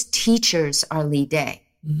 Those teachers are Lide.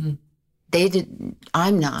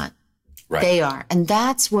 I'm not. Right. They are. And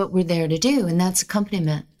that's what we're there to do, and that's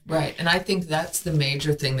accompaniment. Right. And I think that's the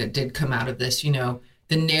major thing that did come out of this.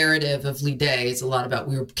 The narrative of Lide is a lot about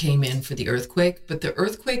we came in for the earthquake, but the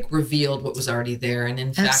earthquake revealed what was already there. And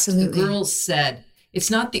in fact, the girls said, it's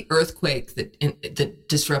not the earthquake that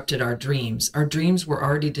disrupted our dreams. Our dreams were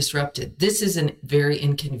already disrupted. This is a very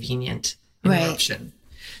inconvenient interruption. Right.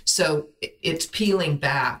 So it's peeling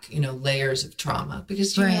back, layers of trauma.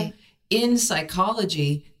 Because, in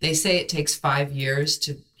psychology, they say it takes 5 years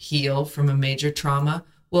to heal from a major trauma.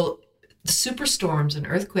 Well, the superstorms and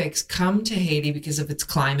earthquakes come to Haiti because of its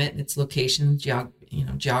climate and its location,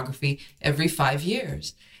 geography, every 5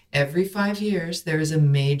 years. Every 5 years, there is a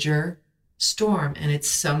major storm, and it's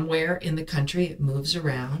somewhere in the country. It moves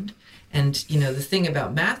around. And, the thing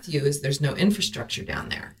about Matthew is there's no infrastructure down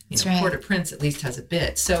there. Port-au-Prince at least has a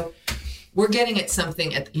bit. So we're getting at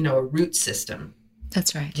something at, a root system.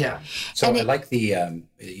 That's right. Yeah. So I like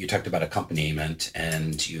you talked about accompaniment,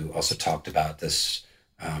 and you also talked about this,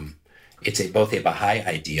 it's both a Baha'i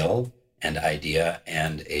ideal and idea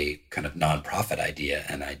and a kind of nonprofit idea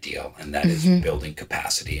and ideal, and that is building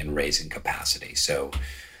capacity and raising capacity. So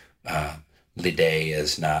Lide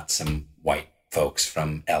is not some white folks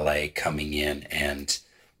from LA coming in and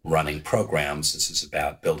running programs. This is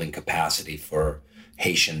about building capacity for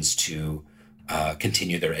Haitians to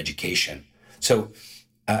continue their education. So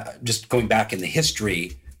just going back in the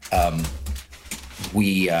history,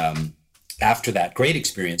 we after that great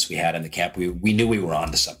experience we had in the camp, we knew we were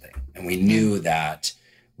onto something, and we knew that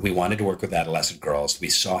we wanted to work with adolescent girls. We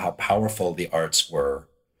saw how powerful the arts were.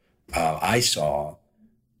 I saw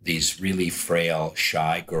these really frail,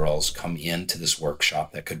 shy girls come into this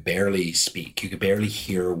workshop that could barely speak. You could barely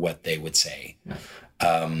hear what they would say.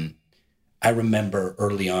 I remember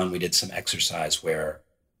early on we did some exercise where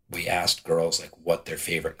we asked girls what their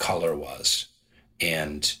favorite color was.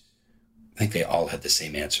 And I think they all had the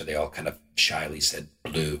same answer. They all kind of shyly said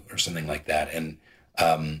blue or something like that. And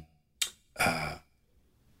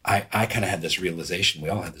I kind of had this realization, we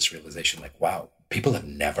all had this realization, wow, people have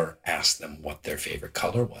never asked them what their favorite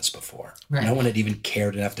color was before. Right. No one had even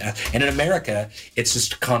cared enough to ask. And in America, it's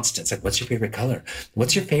just constant. It's like, what's your favorite color?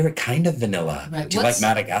 What's your favorite kind of vanilla? Right. Do you like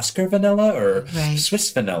Madagascar vanilla or Right.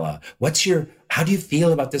 Swiss vanilla? How do you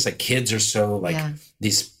feel about this? Like, kids are so like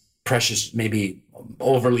these precious, maybe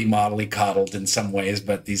overly modelly coddled in some ways,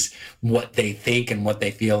 but what they think and what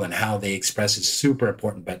they feel and how they express is super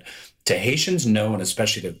important. But to Haitians, no, and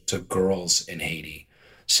especially to girls in Haiti.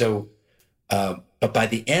 So, but by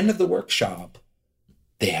the end of the workshop,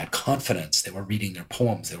 they had confidence. They were reading their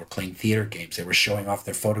poems. They were playing theater games. They were showing off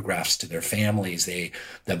their photographs to their families.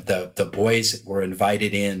 The boys were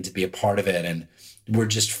invited in to be a part of it, and were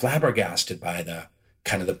just flabbergasted by the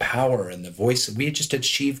kind of the power and the voice that we had just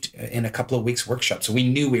achieved in a couple of weeks workshop. So we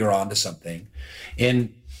knew we were onto something.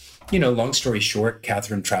 And, long story short,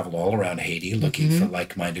 Catherine traveled all around Haiti looking for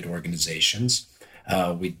like-minded organizations.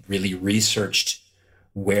 We really researched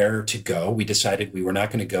where to go. We decided we were not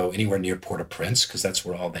going to go anywhere near Port-au-Prince because that's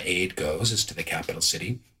where all the aid goes, is to the capital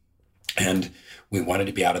city. And we wanted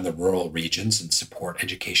to be out in the rural regions and support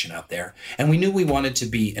education out there. And we knew we wanted to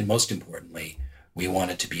be, and most importantly, we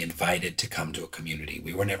wanted to be invited to come to a community.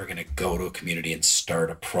 We were never going to go to a community and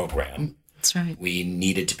start a program. That's right. We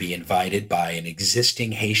needed to be invited by an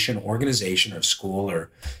existing Haitian organization or school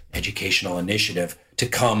or educational initiative to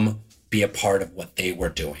come be a part of what they were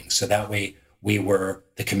doing. So that way,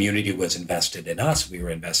 the community was invested in us. We were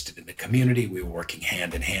invested in the community. We were working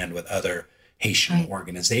hand in hand with other Haitian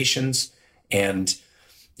organizations. And,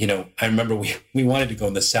 I remember we wanted to go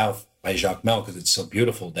in the south by Jacmel because it's so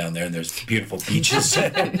beautiful down there and there's beautiful beaches.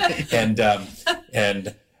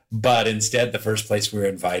 But instead, the first place we were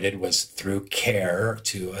invited was through CARE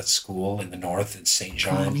to a school in the north in Saint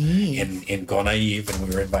Jean in Gonaïves. And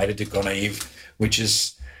we were invited to Gonaïves, which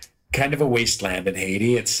is kind of a wasteland in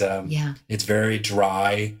Haiti. It's very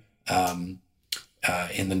dry in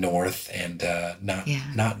the north and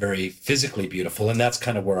not very physically beautiful. And that's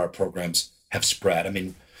kind of where our programs have spread. I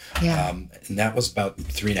mean, and that was about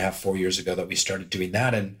 3.5-4 years ago that we started doing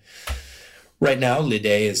that. And right now, Lide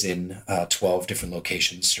is in 12 different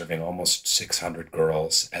locations, serving almost 600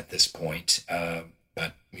 girls at this point.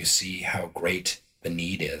 But you see how great the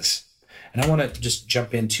need is. And I want to just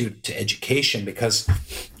jump into education because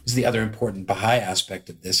this is the other important Baha'i aspect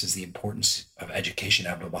of this is the importance of education.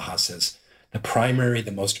 Abdu'l-Baha says,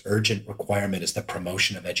 the most urgent requirement is the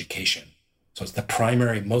promotion of education. So it's the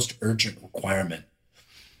primary, most urgent requirement.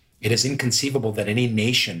 It is inconceivable that any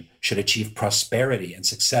nation should achieve prosperity and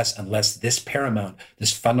success unless this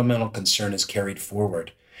fundamental concern is carried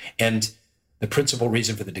forward. And the principal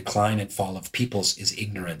reason for the decline and fall of peoples is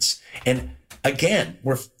ignorance. And again,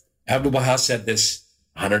 Abdu'l-Baha said this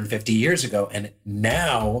 150 years ago, and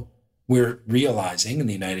now we're realizing, and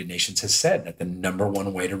the United Nations has said, that the number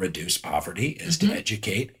one way to reduce poverty is to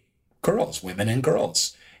educate girls, women and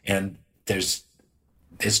girls. And it's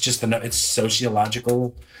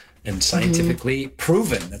sociological and scientifically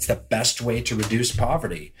proven that's the best way to reduce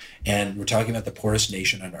poverty. And we're talking about the poorest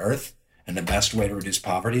nation on earth, and the best way to reduce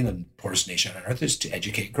poverty in the poorest nation on earth is to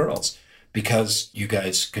educate girls. Because you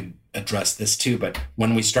guys could address this too, but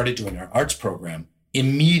when we started doing our arts program,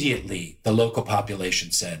 immediately the local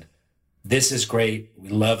population said, this is great, we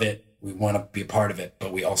love it, we want to be a part of it,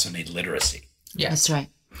 but we also need literacy. Yeah, that's right.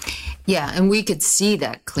 Yeah, and we could see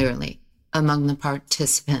that clearly among the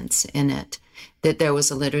participants in it, that there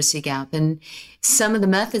was a literacy gap. And some of the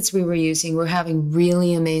methods we were using were having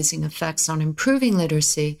really amazing effects on improving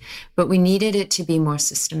literacy, but we needed it to be more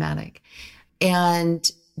systematic. And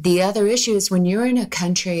the other issue is when you're in a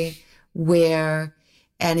country where,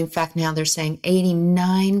 and in fact now they're saying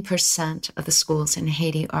 89% of the schools in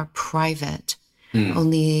Haiti are private,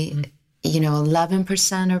 only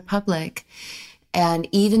 11% are public. And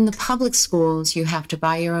even the public schools, you have to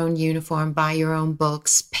buy your own uniform, buy your own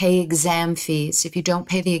books, pay exam fees. If you don't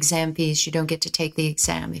pay the exam fees, you don't get to take the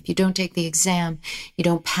exam. If you don't take the exam, you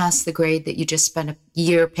don't pass the grade that you just spent a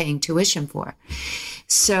year paying tuition for.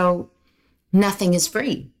 So nothing is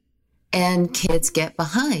free, and kids get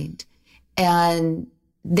behind, and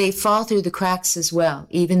they fall through the cracks as well,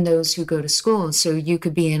 even those who go to school. So you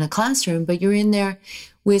could be in a classroom, but you're in there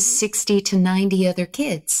with 60 to 90 other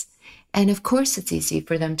kids. And of course, it's easy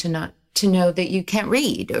for them to know that you can't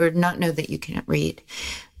read or not know that you can't read.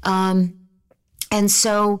 And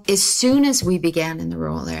so as soon as we began in the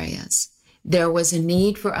rural areas, there was a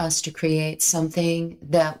need for us to create something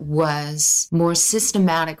that was more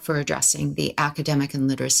systematic for addressing the academic and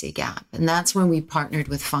literacy gap. And that's when we partnered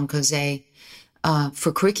with Fonkoze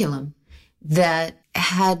for curriculum that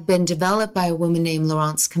had been developed by a woman named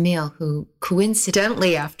Laurence Camille, who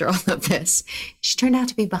coincidentally, after all of this, she turned out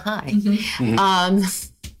to be Baha'i.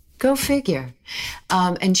 Go figure.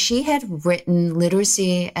 And she had written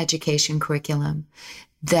literacy education curriculum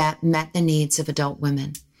that met the needs of adult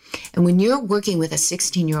women. And when you're working with a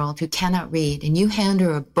 16-year-old who cannot read and you hand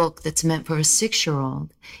her a book that's meant for a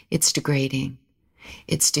 6-year-old, it's degrading.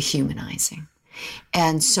 It's dehumanizing.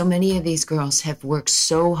 And so many of these girls have worked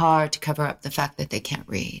so hard to cover up the fact that they can't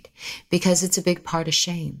read because it's a big part of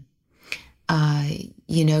shame.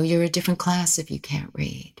 You're a different class if you can't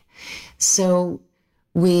read. So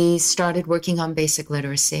we started working on basic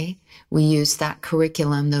literacy. We used that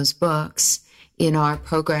curriculum, those books, in our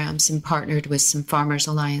programs and partnered with some farmers'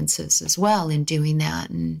 alliances as well in doing that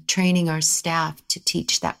and training our staff to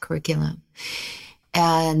teach that curriculum.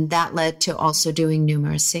 And that led to also doing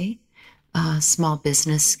numeracy, small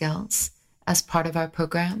business skills as part of our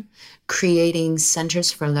program, creating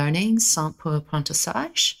centers for learning, Centre pour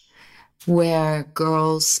Apprentissage, where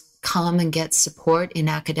girls come and get support in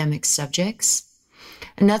academic subjects.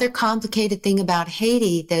 Another complicated thing about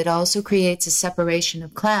Haiti that also creates a separation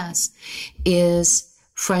of class is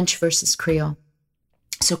French versus Creole.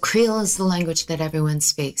 So Creole is the language that everyone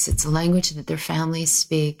speaks. It's a language that their families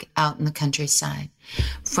speak out in the countryside.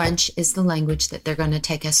 French is the language that they're going to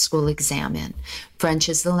take a school exam in. French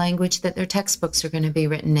is the language that their textbooks are going to be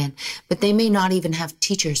written in. But they may not even have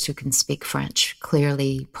teachers who can speak French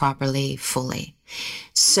clearly, properly, fully.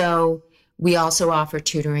 So we also offer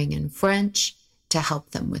tutoring in French to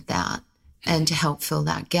help them with that and to help fill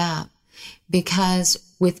that gap. Because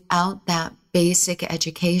without that basic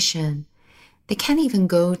education, they can't even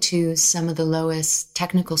go to some of the lowest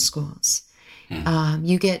technical schools.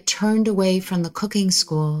 You get turned away from the cooking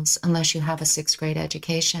schools unless you have a 6th grade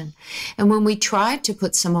education. And when we tried to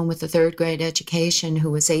put someone with a 3rd grade education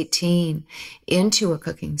who was 18 into a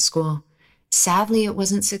cooking school, sadly, it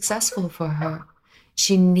wasn't successful for her.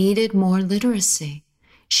 She needed more literacy.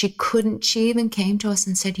 She even came to us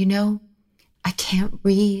and said, I can't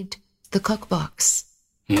read the cookbooks.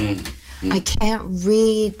 I can't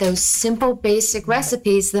read those simple, basic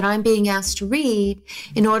recipes that I'm being asked to read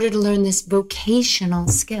in order to learn this vocational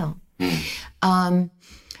skill.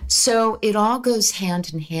 So it all goes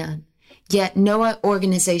hand in hand, yet no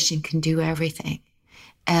organization can do everything.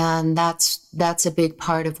 And that's a big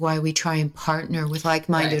part of why we try and partner with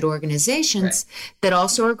like-minded organizations that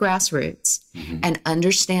also are grassroots and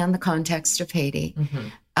understand the context of Haiti.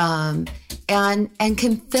 And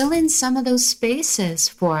can fill in some of those spaces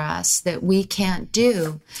for us that we can't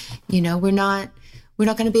do. We're not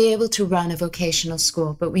going to be able to run a vocational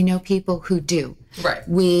school, but we know people who do. Right.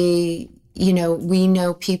 We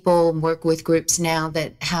know people work with groups now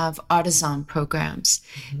that have artisan programs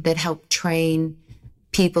that help train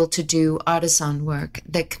people to do artisan work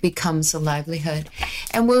that becomes a livelihood.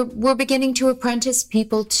 And we're beginning to apprentice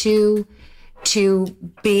people to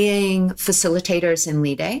being facilitators in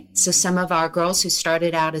LIDE. So some of our girls who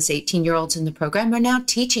started out as 18-year-olds in the program are now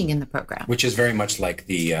teaching in the program. Which is very much like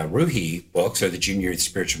the Ruhi books or the Junior Youth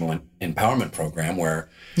Spiritual Empowerment Program, where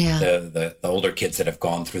the older kids that have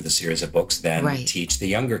gone through the series of books then teach the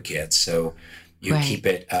younger kids. So you keep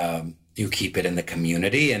it in the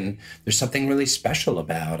community, and there's something really special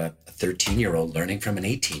about a 13-year-old learning from an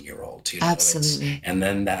 18-year-old. Absolutely. And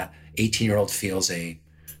then that 18-year-old feels a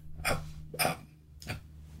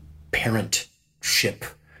parentship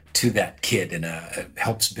to that kid and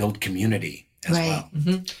helps build community as well.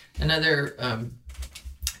 Another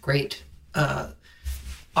great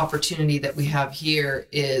opportunity that we have here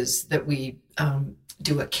is that we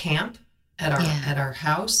do a camp at our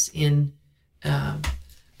house in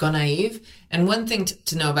Gonaïves. And one thing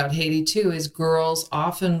to know about Haiti too is girls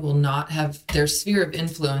often will not have, their sphere of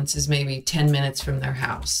influence is maybe 10 minutes from their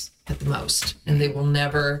house at the most, and they will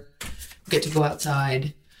never get to go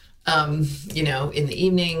outside in the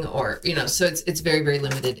evening or, so it's very, very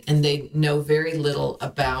limited, and they know very little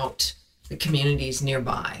about the communities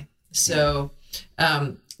nearby. So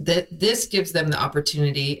this gives them the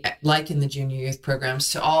opportunity, like in the junior youth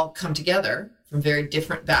programs, to all come together from very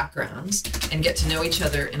different backgrounds and get to know each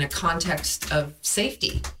other in a context of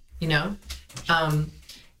safety,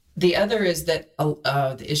 The other is that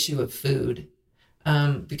the issue of food,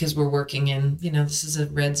 because we're working in, this is a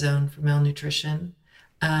red zone for malnutrition.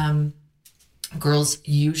 Girls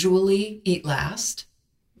usually eat last.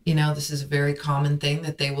 This is a very common thing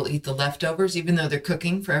that they will eat the leftovers, even though they're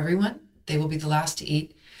cooking for everyone. They will be the last to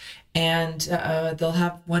eat. And they'll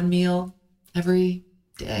have one meal every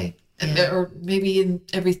day, or maybe in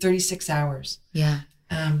every 36 hours. Yeah.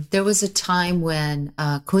 There was a time when,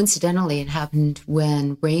 coincidentally, it happened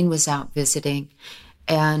when Rain was out visiting,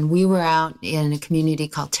 and we were out in a community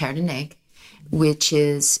called Terre de Neg, which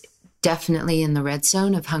is definitely in the red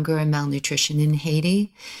zone of hunger and malnutrition in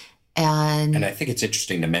Haiti. And I think it's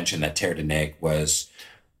interesting to mention that Terre de Neg was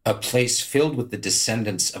a place filled with the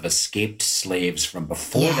descendants of escaped slaves from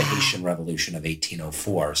before the Haitian Revolution of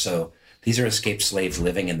 1804. So these are escaped slaves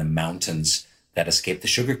living in the mountains that escaped the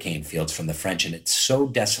sugarcane fields from the French. And it's so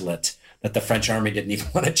desolate that the French army didn't even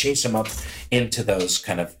want to chase them up into those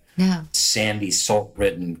kind of sandy,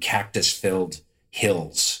 salt-ridden, cactus-filled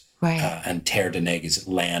hills. Right. And Terre de Neg is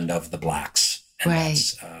land of the blacks. And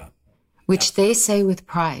right. Which they say with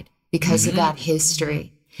pride because of that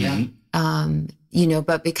history. Yeah.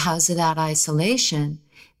 But because of that isolation,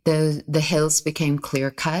 the hills became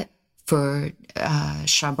clear-cut for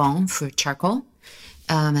charbon, for charcoal.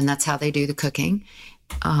 And that's how they do the cooking,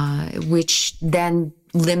 which then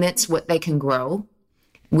limits what they can grow,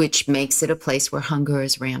 which makes it a place where hunger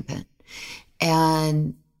is rampant.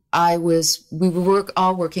 And we were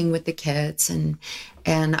all working with the kids, and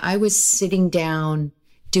I was sitting down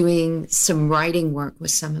doing some writing work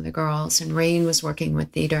with some of the girls, and Rain was working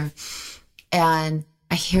with theater. And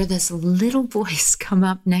I hear this little voice come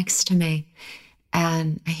up next to me,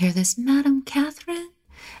 and I hear this, Madam Catherine.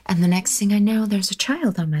 And the next thing I know, there's a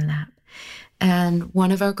child on my lap. And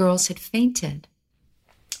one of our girls had fainted.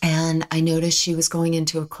 And I noticed she was going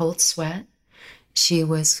into a cold sweat. She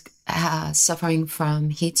was suffering from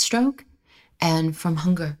heat stroke and from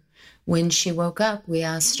hunger. When she woke up, we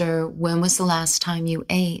asked her, when was the last time you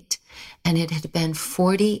ate? And it had been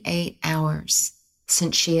 48 hours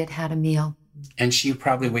since she had had a meal. And she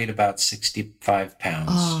probably weighed about 65 pounds.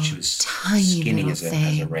 Oh, she was tiny skinny little as a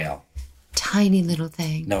thing. rail. Tiny little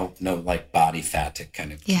thing. No, like body fat to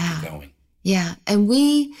kind of keep it going. Yeah. And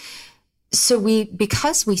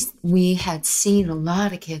because we had seen a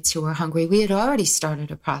lot of kids who were hungry, we had already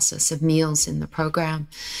started a process of meals in the program.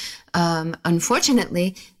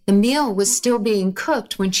 Unfortunately, the meal was still being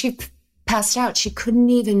cooked when she passed out. She couldn't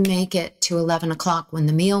even make it to 11 o'clock when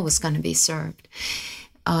the meal was going to be served.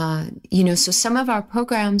 So some of our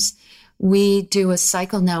programs, we do a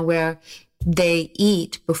cycle now where they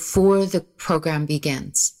eat before the program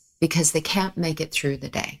begins because they can't make it through the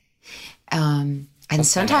day. And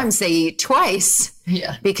sometimes they eat twice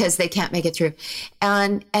because they can't make it through.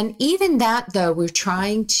 And even that, though, we're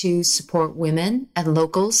trying to support women and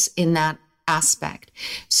locals in that aspect.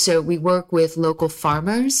 So we work with local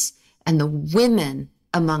farmers and the women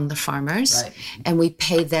among the farmers, and we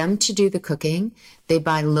pay them to do the cooking. They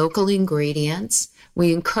buy local ingredients.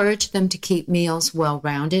 We encourage them to keep meals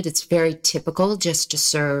well-rounded. It's very typical just to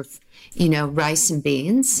serve, rice and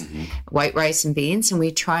beans, white rice and beans. And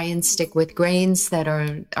we try and stick with grains that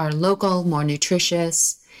are local, more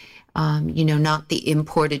nutritious, not the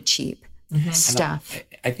imported cheap stuff.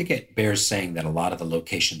 I think it bears saying that a lot of the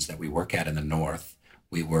locations that we work at in the North,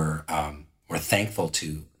 we're thankful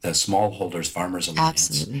to the Smallholders Farmers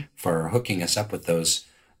Alliance for hooking us up with those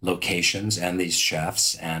locations and these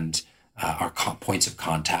chefs and our points of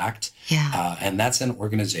contact. And that's an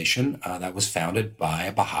organization that was founded by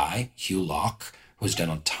a Baha'i, Hugh Locke, who's done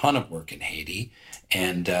a ton of work in Haiti.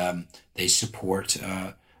 And they support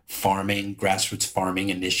farming, grassroots farming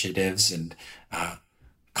initiatives and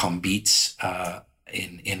combits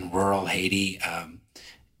in rural Haiti.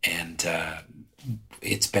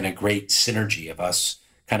 It's been a great synergy of us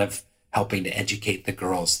kind of helping to educate the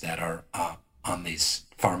girls that are on these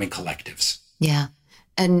farming collectives. Yeah.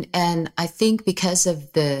 And I think because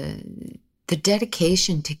of the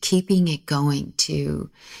dedication to keeping it going, to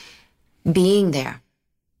being there,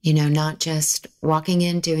 not just walking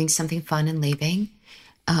in, doing something fun and leaving,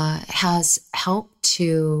 has helped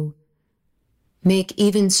to make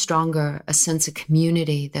even stronger a sense of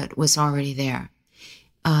community that was already there.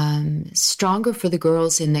 Stronger for the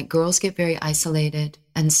girls in that girls get very isolated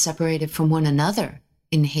and separated from one another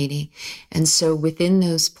in Haiti. And so within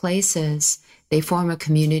those places, they form a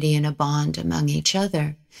community and a bond among each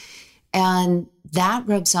other. And that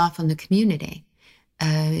rubs off on the community.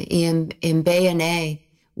 In Bayonne,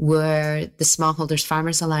 where the Smallholders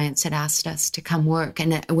Farmers Alliance had asked us to come work.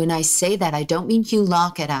 And when I say that, I don't mean Hugh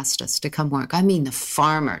Locke had asked us to come work. I mean the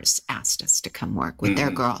farmers asked us to come work with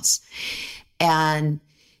their girls. And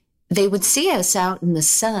they would see us out in the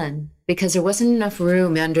sun because there wasn't enough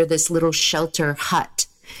room under this little shelter hut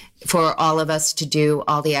for all of us to do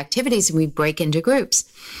all the activities, and we'd break into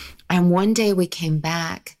groups. And one day we came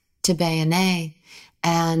back to Bayonne,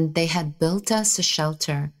 and they had built us a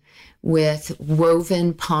shelter with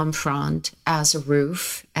woven palm frond as a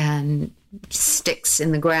roof and sticks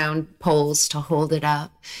in the ground, poles to hold it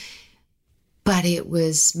up. But it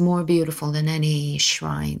was more beautiful than any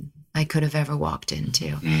shrine I could have ever walked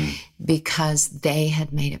into because they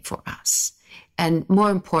had made it for us. And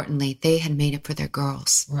more importantly, they had made it for their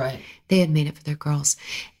girls. Right. They had made it for their girls.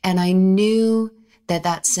 And I knew that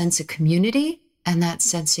that sense of community and that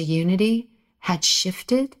sense of unity had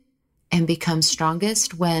shifted and become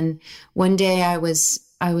strongest when one day I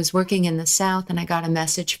was working in the South and I got a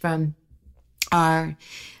message from our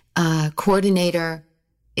coordinator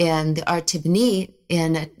in the Artibonite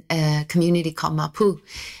in a community called Mapu.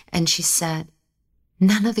 And she said,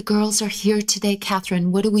 "None of the girls are here today,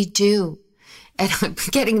 Catherine. What do we do?" And I'm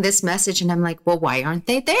getting this message and I'm like, "Well, why aren't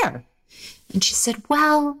they there?" And she said,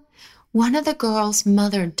 "Well, one of the girls'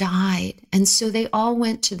 mother died. And so they all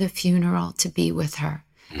went to the funeral to be with her."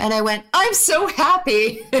 And I went, "I'm so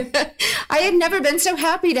happy." I had never been so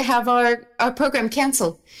happy to have our program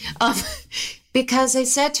canceled. Because I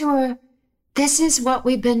said to her, this is what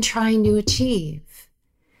we've been trying to achieve.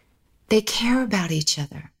 They care about each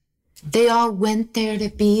other. They all went there to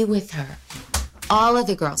be with her. All of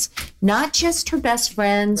the girls, not just her best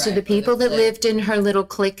friends or the people that lived in her little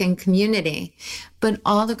clique and community, but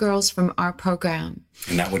all the girls from our program.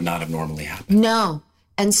 And that would not have normally happened. No.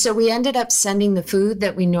 And so we ended up sending the food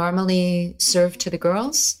that we normally serve to the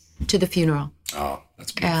girls to the funeral. Oh,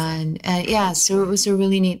 that's beautiful. And yeah, so it was a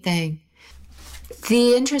really neat thing.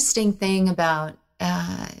 The interesting thing about,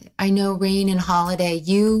 I know Rain and Holiday,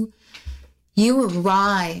 you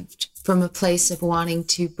arrived from a place of wanting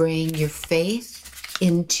to bring your faith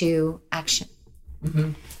into action.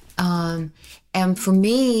 And for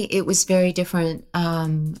me, it was very different.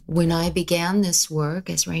 When I began this work,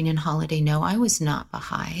 as Rain and Holiday know, I was not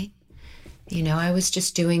Baha'i. You know, I was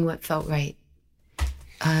just doing what felt right.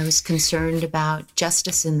 I was concerned about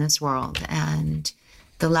justice in this world and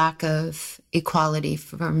the lack of equality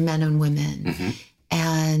for men and women,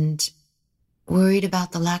 and worried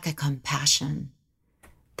about the lack of compassion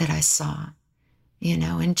that I saw, you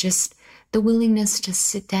know, and just the willingness to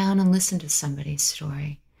sit down and listen to somebody's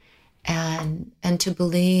story and to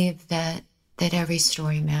believe that every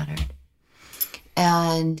story mattered.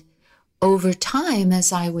 And over time,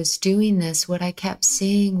 as I was doing this, what I kept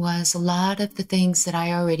seeing was a lot of the things that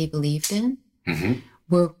I already believed in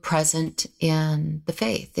were present in the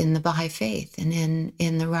faith, in the Baha'i faith, and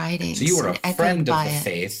in the writings. So you were a friend of the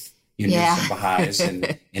faith. You knew some Baha'is in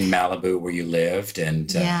Malibu where you lived, and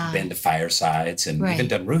been to firesides and even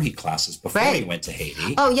done Ruhi classes before you went to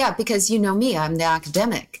Haiti. Oh, yeah, because you know me, I'm the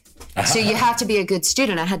academic. So you have to be a good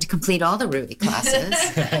student. I had to complete all the Ruhi classes,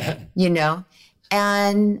 you know.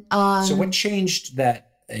 And so what changed that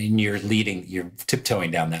in your leading, you're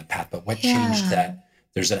tiptoeing down that path, but what changed that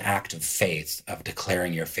there's an act of faith, of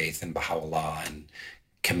declaring your faith in Baha'u'llah and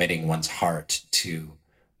committing one's heart to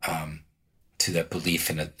that belief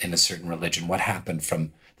in a certain religion? What happened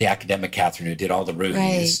from the academic Catherine who did all the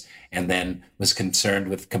Ruhis and then was concerned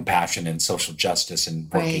with compassion and social justice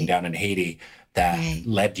and working down in Haiti that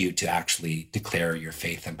led you to actually declare your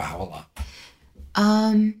faith in Baha'u'llah?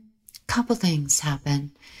 Couple things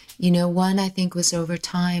happened. You know, one I think was over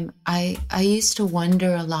time. I used to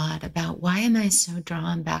wonder a lot about why am I so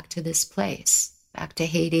drawn back to this place, back to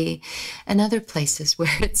Haiti and other places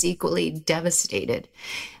where it's equally devastated.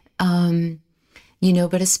 You know,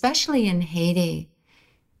 but especially in Haiti,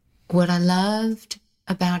 what I loved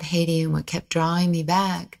about Haiti and what kept drawing me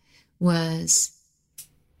back was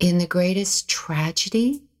in the greatest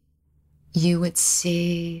tragedy, you would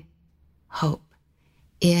see hope.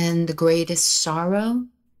 In the greatest sorrow,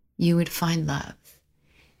 you would find love.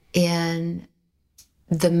 In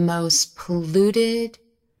the most polluted,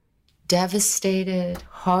 devastated,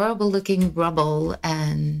 horrible-looking rubble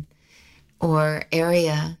or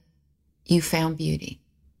area, you found beauty.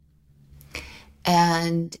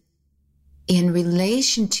 And in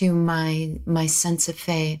relation to my sense of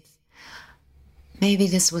faith, maybe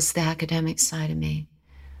this was the academic side of me,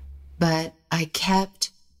 but I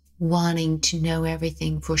kept wanting to know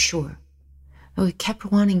everything for sure. I kept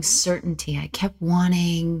wanting certainty. I kept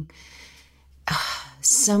wanting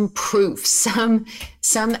some proof, some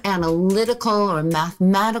analytical or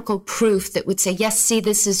mathematical proof that would say, yes, see,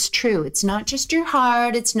 this is true. It's not just your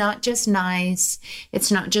heart. It's not just nice.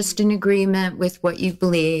 It's not just in agreement with what you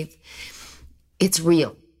believe. It's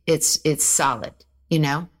real. It's solid, you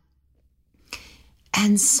know?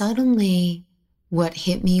 And suddenly what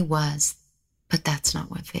hit me was, but that's not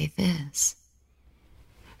what faith is.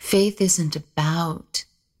 Faith isn't about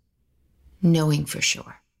knowing for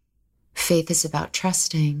sure. Faith is about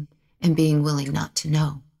trusting and being willing not to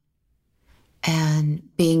know,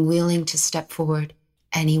 and being willing to step forward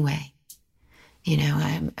anyway, You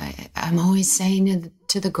know, I'm always saying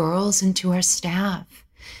to the girls and to our staff,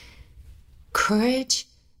 courage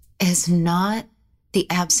is not the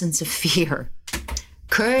absence of fear.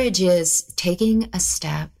 Courage is taking a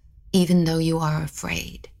step even though you are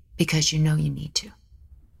afraid, because you know you need to.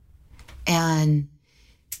 And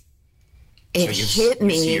it hit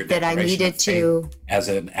me that I needed to, as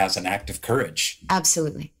an act of courage.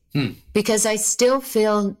 Absolutely. Because I still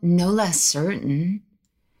feel no less certain.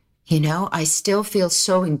 You know, I still feel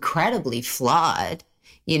so incredibly flawed,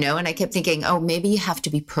 you know, and I kept thinking, oh, maybe you have to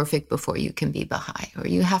be perfect before you can be Baha'i, or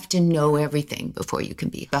you have to know everything before you can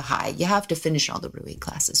be Baha'i. You have to finish all the Rui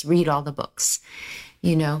classes, read all the books,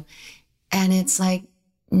 you know. And it's like,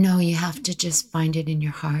 no, you have to just find it in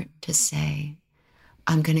your heart to say,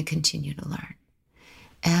 I'm going to continue to learn.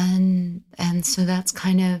 And so that's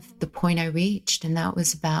kind of the point I reached. And that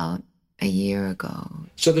was about a year ago.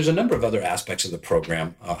 So there's a number of other aspects of the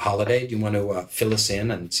program. Holiday, do you want to fill us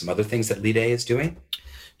in on some other things that LIDE is doing?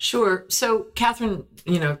 Sure. So Catherine,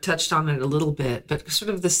 you know, touched on it a little bit, but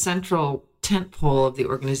sort of the central tentpole of the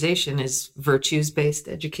organization is virtues-based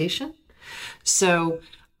education. So,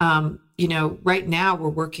 you know, right now we're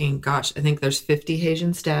working, I think there's 50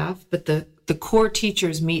 Haitian staff, but the core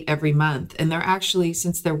teachers meet every month. And they're actually,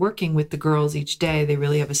 since they're working with the girls each day, they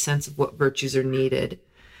really have a sense of what virtues are needed.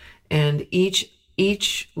 And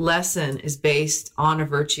each lesson is based on a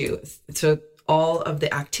virtue. So all of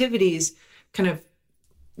the activities kind of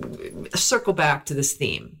circle back to this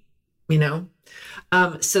theme, you know,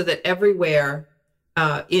 so that everywhere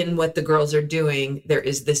in what the girls are doing, there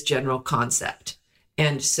is this general concept.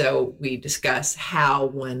 And so we discuss how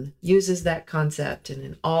one uses that concept and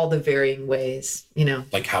in all the varying ways, you know.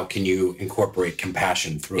 Like how can you incorporate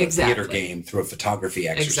compassion through a theater game, through a photography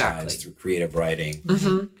exercise, through creative writing?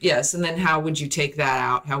 Mm-hmm. Yes. And then how would you take that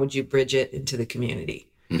out? How would you bridge it into the community?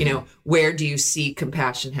 Mm-hmm. You know, where do you see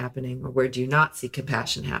compassion happening or where do you not see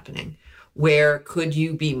compassion happening? Where could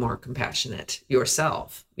you be more compassionate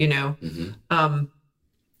yourself, you know? Mm-hmm.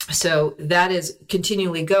 So that is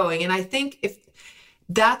continually going. And I think if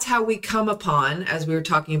that's how we come upon, as we were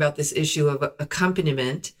talking about this issue of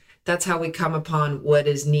accompaniment, that's how we come upon what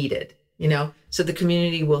is needed, you know? So the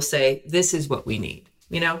community will say, this is what we need,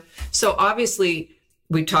 you know? So obviously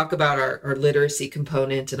we talk about our literacy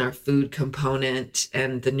component and our food component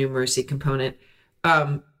and the numeracy component,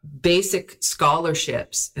 basic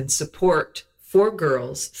scholarships and support for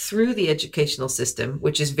girls through the educational system,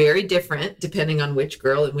 which is very different depending on which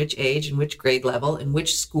girl and which age and which grade level and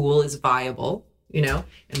which school is viable, you know,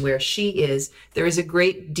 and where she is. There is a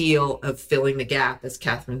great deal of filling the gap, as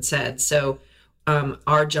Catherine said. So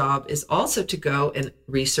our job is also to go and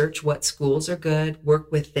research what schools are good,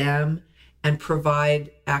 work with them, and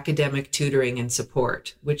provide academic tutoring and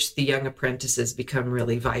support, which the young apprentices become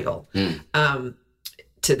really vital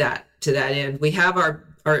to that end. We have our,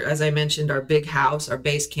 as I mentioned, our big house, our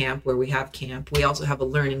base camp where we have camp. We also have a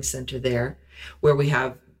learning center there where we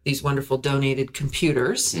have these wonderful donated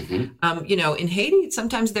computers. Mm-hmm. You know, in Haiti,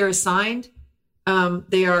 sometimes they're assigned,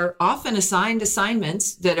 they are often assigned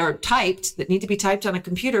assignments that are typed, that need to be typed on a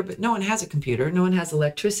computer, but no one has a computer, no one has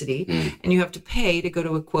electricity, and you have to pay to go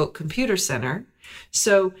to a, quote, computer center.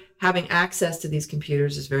 So having access to these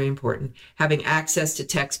computers is very important. Having access to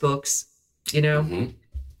textbooks, you know.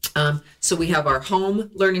 Mm-hmm. So we have our home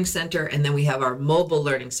learning center, and then we have our mobile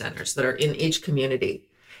learning centers that are in each community,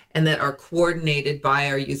 and that are coordinated by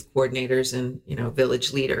our youth coordinators and, you know,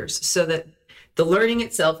 village leaders, so that the learning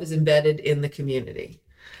itself is embedded in the community.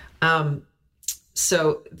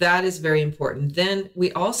 So that is very important. Then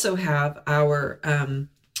we also have our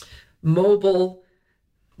mobile,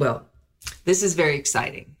 well, this is very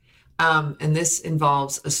exciting. And this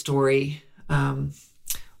involves a story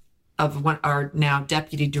of our now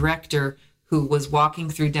deputy director, who was walking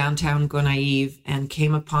through downtown Gonaive and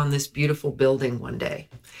came upon this beautiful building one day.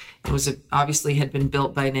 It was obviously had been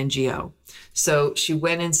built by an NGO. So she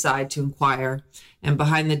went inside to inquire, and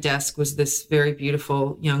behind the desk was this very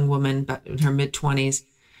beautiful young woman in her mid-20s,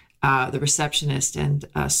 the receptionist. And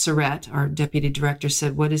Surette, our deputy director,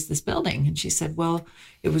 said, "What is this building?" And she said, "Well,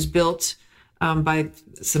 it was built by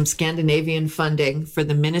some Scandinavian funding for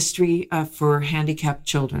the Ministry for Handicapped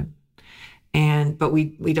Children. But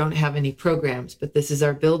we don't have any programs, but this is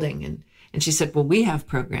our building." And she said, "Well, we have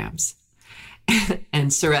programs."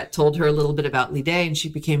 And Surette told her a little bit about LIDE, and she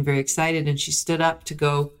became very excited, and she stood up to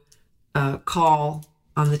go call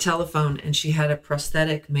on the telephone, and she had a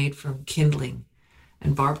prosthetic made from kindling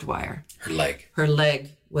and barbed wire. Her leg. Her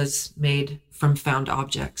leg was made from found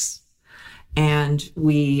objects. And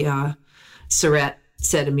Surette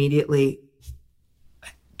said immediately,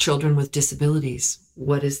 children with disabilities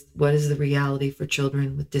is the reality for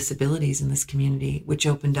children with disabilities in this community, which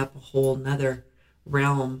opened up a whole nother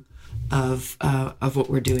realm of what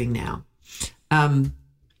we're doing now.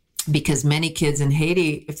 Because many kids in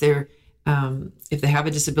Haiti, if they have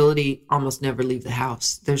a disability, almost never leave the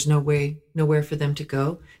house. There's nowhere for them to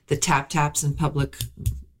go. The taps and public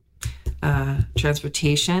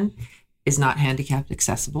transportation is not handicapped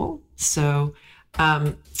accessible. So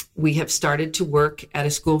we have started to work at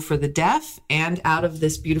a school for the deaf and out of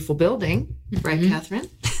this beautiful building, right, Catherine?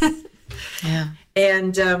 Yeah.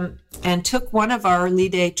 And took one of our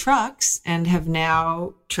Lide trucks and have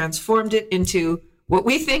now transformed it into what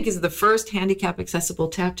we think is the first handicap accessible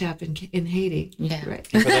tap in Haiti. Yeah. Right.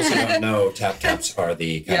 For those who don't know, taps are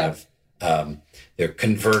the kind of they're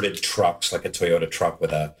converted trucks, like a Toyota truck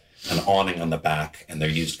with an awning on the back, and they're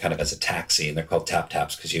used kind of as a taxi, and they're called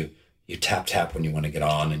taps because you tap when you want to get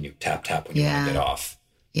on, and you tap when you want to get off.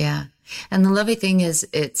 Yeah. And the lovely thing is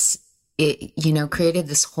it created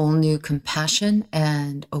this whole new compassion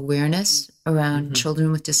and awareness around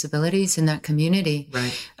children with disabilities in that community.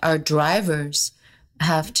 Right. Our drivers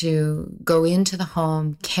have to go into the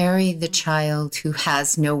home, carry the child who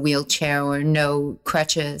has no wheelchair or no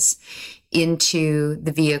crutches into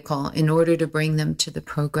the vehicle in order to bring them to the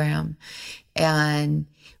program. And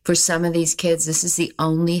for some of these kids, this is the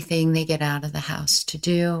only thing they get out of the house to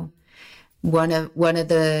do. One of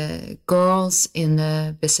the girls in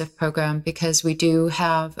the BISF program, because we do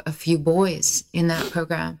have a few boys in that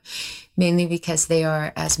program, mainly because they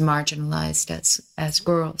are as marginalized as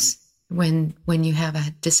girls when you have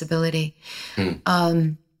a disability.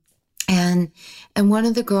 And one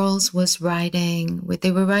of the girls was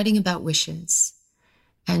they were writing about wishes.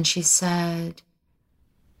 And she said,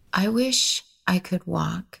 I wish I could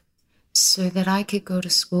walk so that I could go to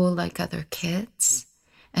school like other kids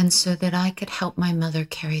and so that I could help my mother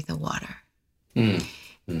carry the water. And,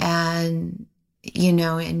 and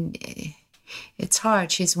it's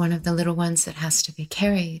hard. She's one of the little ones that has to be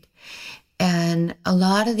carried. And a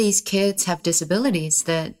lot of these kids have disabilities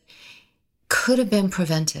that could have been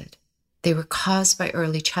prevented. They were caused by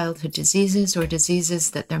early childhood diseases or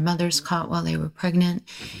diseases that their mothers caught while they were pregnant.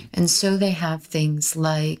 And so they have things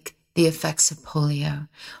like the effects of polio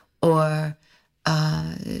or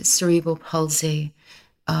cerebral palsy.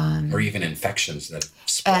 Or even infections that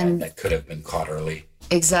spread that could have been caught early.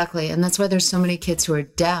 Exactly. And that's why there's so many kids who are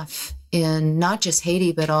deaf in not just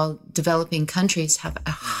Haiti, but all developing countries have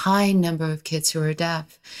a high number of kids who are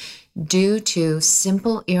deaf due to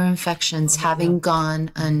simple ear infections having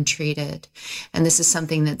gone untreated. And this is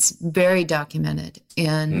something that's very documented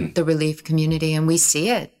in the relief community. And we see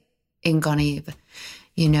it in Gonaive,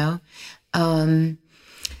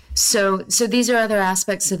 So these are other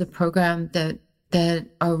aspects of the program that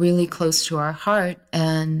are really close to our heart.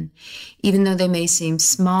 And even though they may seem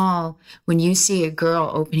small, when you see a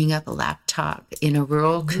girl opening up a laptop in a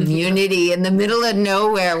rural community in the middle of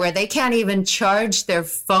nowhere where they can't even charge their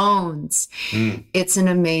phones, it's an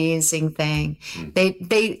amazing thing. They,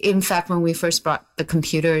 in fact, when we first brought the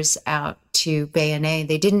computers out to Bayonne,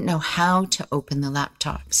 they didn't know how to open the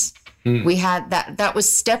laptops. We had that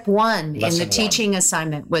was step one in the teaching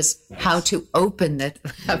assignment was how to open the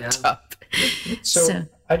laptop. So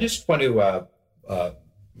I just want to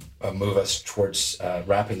move us towards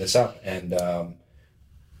wrapping this up. And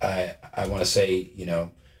I want to say,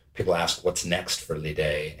 people ask what's next for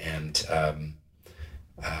Lide. And,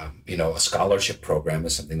 a scholarship program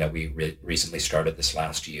is something that we recently started this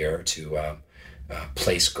last year to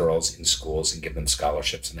place girls in schools and give them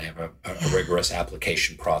scholarships. And they have a rigorous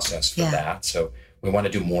application process for that. So we want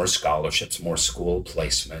to do more scholarships, more school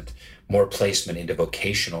placement, more placement into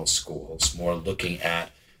vocational schools, more looking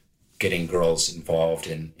at getting girls involved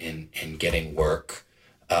in getting work.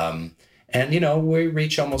 And, we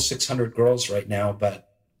reach almost 600 girls right now, but,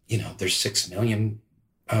 there's 6 million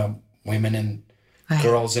women and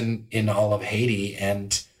girls in all of Haiti.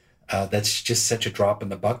 And that's just such a drop in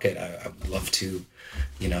the bucket. I would love to,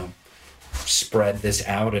 spread this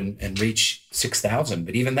out and reach 6,000,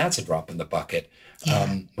 but even that's a drop in the bucket.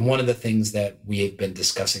 One of the things that we have been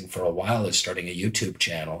discussing for a while is starting a YouTube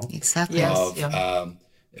channel of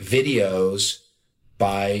videos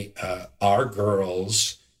by our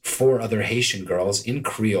girls for other Haitian girls in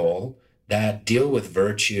Creole that deal with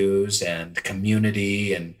virtues and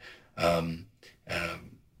community and,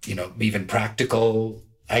 even practical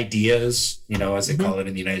ideas, as they call it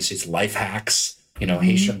in the United States, life hacks,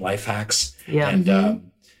 Haitian life hacks. And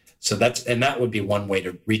so that would be one way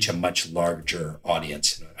to reach a much larger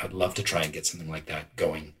audience. I'd love to try and get something like that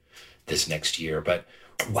going this next year. But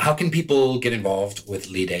how can people get involved with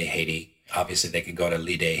Lide Haiti? obviously they can go to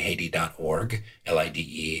lidehaiti.org,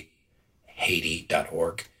 L-I-D-E,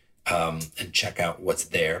 Haiti.org, and check out what's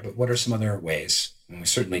there. But what are some other ways? And we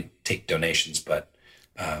certainly take donations, but...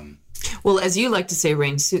 well, as you like to say,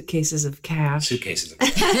 Rain, suitcases of cash. Suitcases of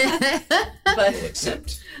cash. But we'll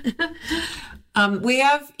accept. We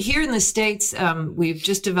have, here in the States, we've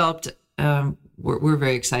just developed, we're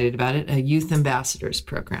very excited about it, a Youth Ambassadors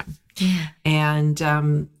program. Yeah.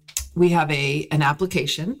 And we have an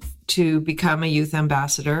application to become a youth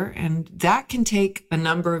ambassador, and that can take a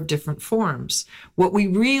number of different forms. What we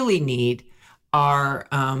really need are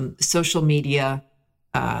social media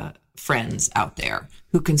friends out there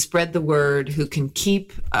who can spread the word, who can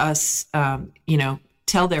keep us,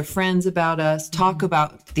 tell their friends about us, talk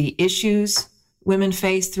about the issues women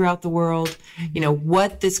face throughout the world,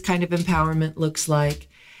 what this kind of empowerment looks like,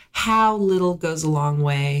 how little goes a long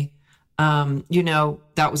way.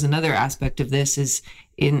 That was another aspect of this is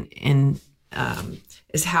is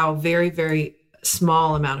how very, very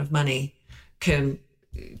small amount of money can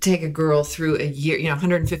take a girl through a year.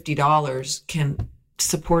 $150 can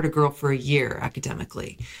support a girl for a year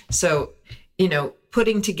academically. So,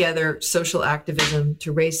 putting together social activism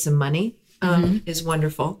to raise some money is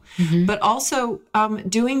wonderful, but also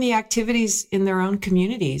doing the activities in their own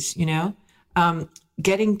communities,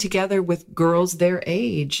 getting together with girls their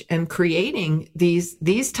age and creating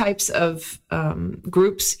these types of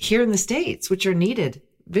groups here in the States, which are needed,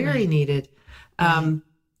 very needed.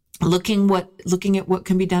 Looking at what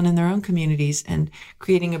can be done in their own communities and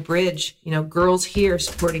creating a bridge, girls here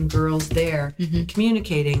supporting girls there,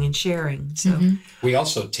 communicating and sharing. So we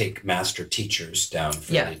also take master teachers down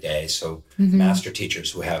for the day. So master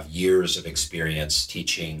teachers who have years of experience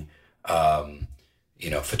teaching,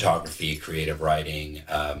 photography, creative writing,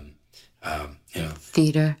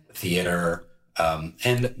 theater,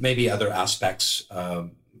 and maybe other aspects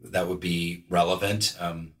that would be relevant.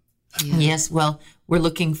 Yes, well, we're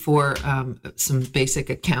looking for some basic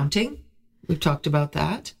accounting. We've talked about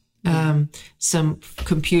that. Some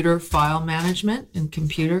computer file management and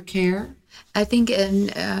computer care. I think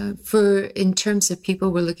in terms of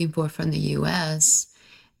people we're looking for from the U.S.,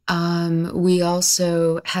 we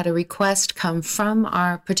also had a request come from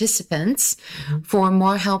our participants for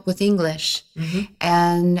more help with English.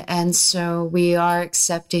 And so we are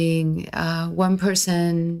accepting one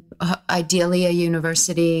person, ideally a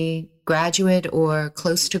university graduate or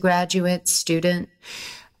close to graduate student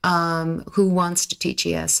who wants to teach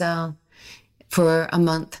ESL for a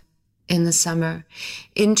month in the summer.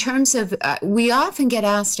 In terms of, we often get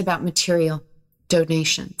asked about material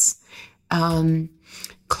donations.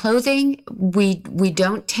 Clothing, we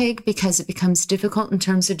don't take because it becomes difficult in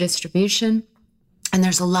terms of distribution, and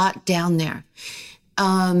there's a lot down there.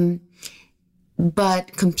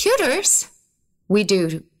 But computers, we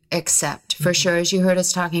do accept, for sure. As you heard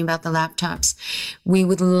us talking about the laptops, we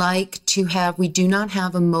would like to have, we do not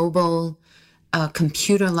have a mobile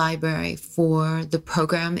computer library for the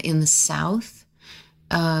program in the South.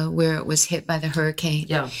 Where it was hit by the hurricane.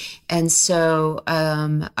 Yeah. And so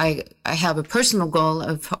I have a personal goal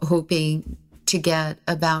of hoping to get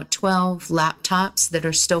about 12 laptops that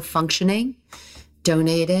are still functioning,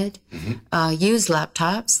 donated, used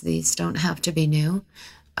laptops. These don't have to be new,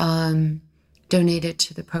 donated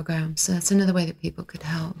to the program. So that's another way that people could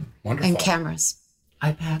help. Wonderful. And cameras.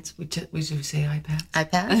 iPads. We do say iPads.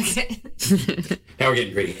 iPads? Okay. Now we're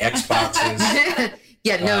getting greedy. Xboxes.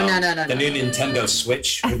 Yeah, no. The new Nintendo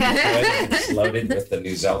Switch would be good if it's loaded with the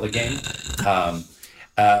new Zelda game.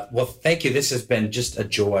 Well, thank you. This has been just a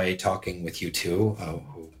joy talking with you two,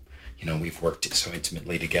 who, we've worked so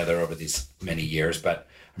intimately together over these many years, but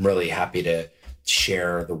I'm really happy to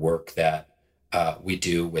share the work that we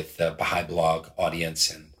do with the Baha'i Blog audience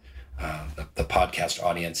and the podcast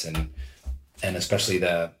audience, and especially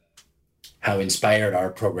how inspired our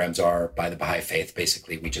programs are by the Baha'i faith.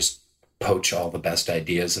 Basically, we just poach all the best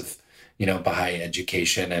ideas of, Baha'i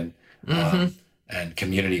education and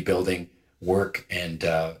community building work and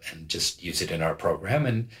just use it in our program.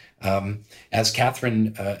 And as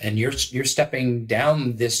Catherine, and you're stepping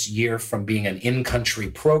down this year from being an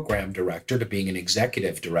in-country program director to being an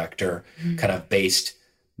executive director, kind of based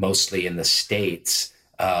mostly in the States.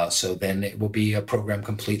 So then it will be a program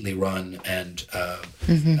completely run and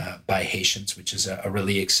by Haitians, which is a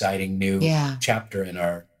really exciting new chapter in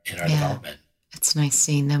our development. It's nice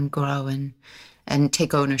seeing them grow and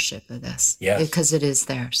take ownership of this. Yes. Because it is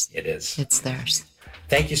theirs. It is. It's theirs.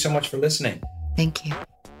 Thank you so much for listening. Thank you.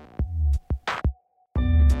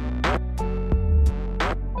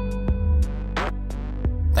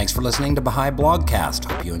 Thanks for listening to Baha'i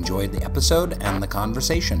Blogcast. Hope you enjoyed the episode and the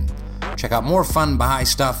conversation. Check out more fun Baha'i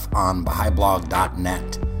stuff on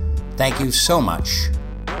BahaiBlog.net. Thank you so much,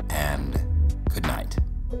 and good night.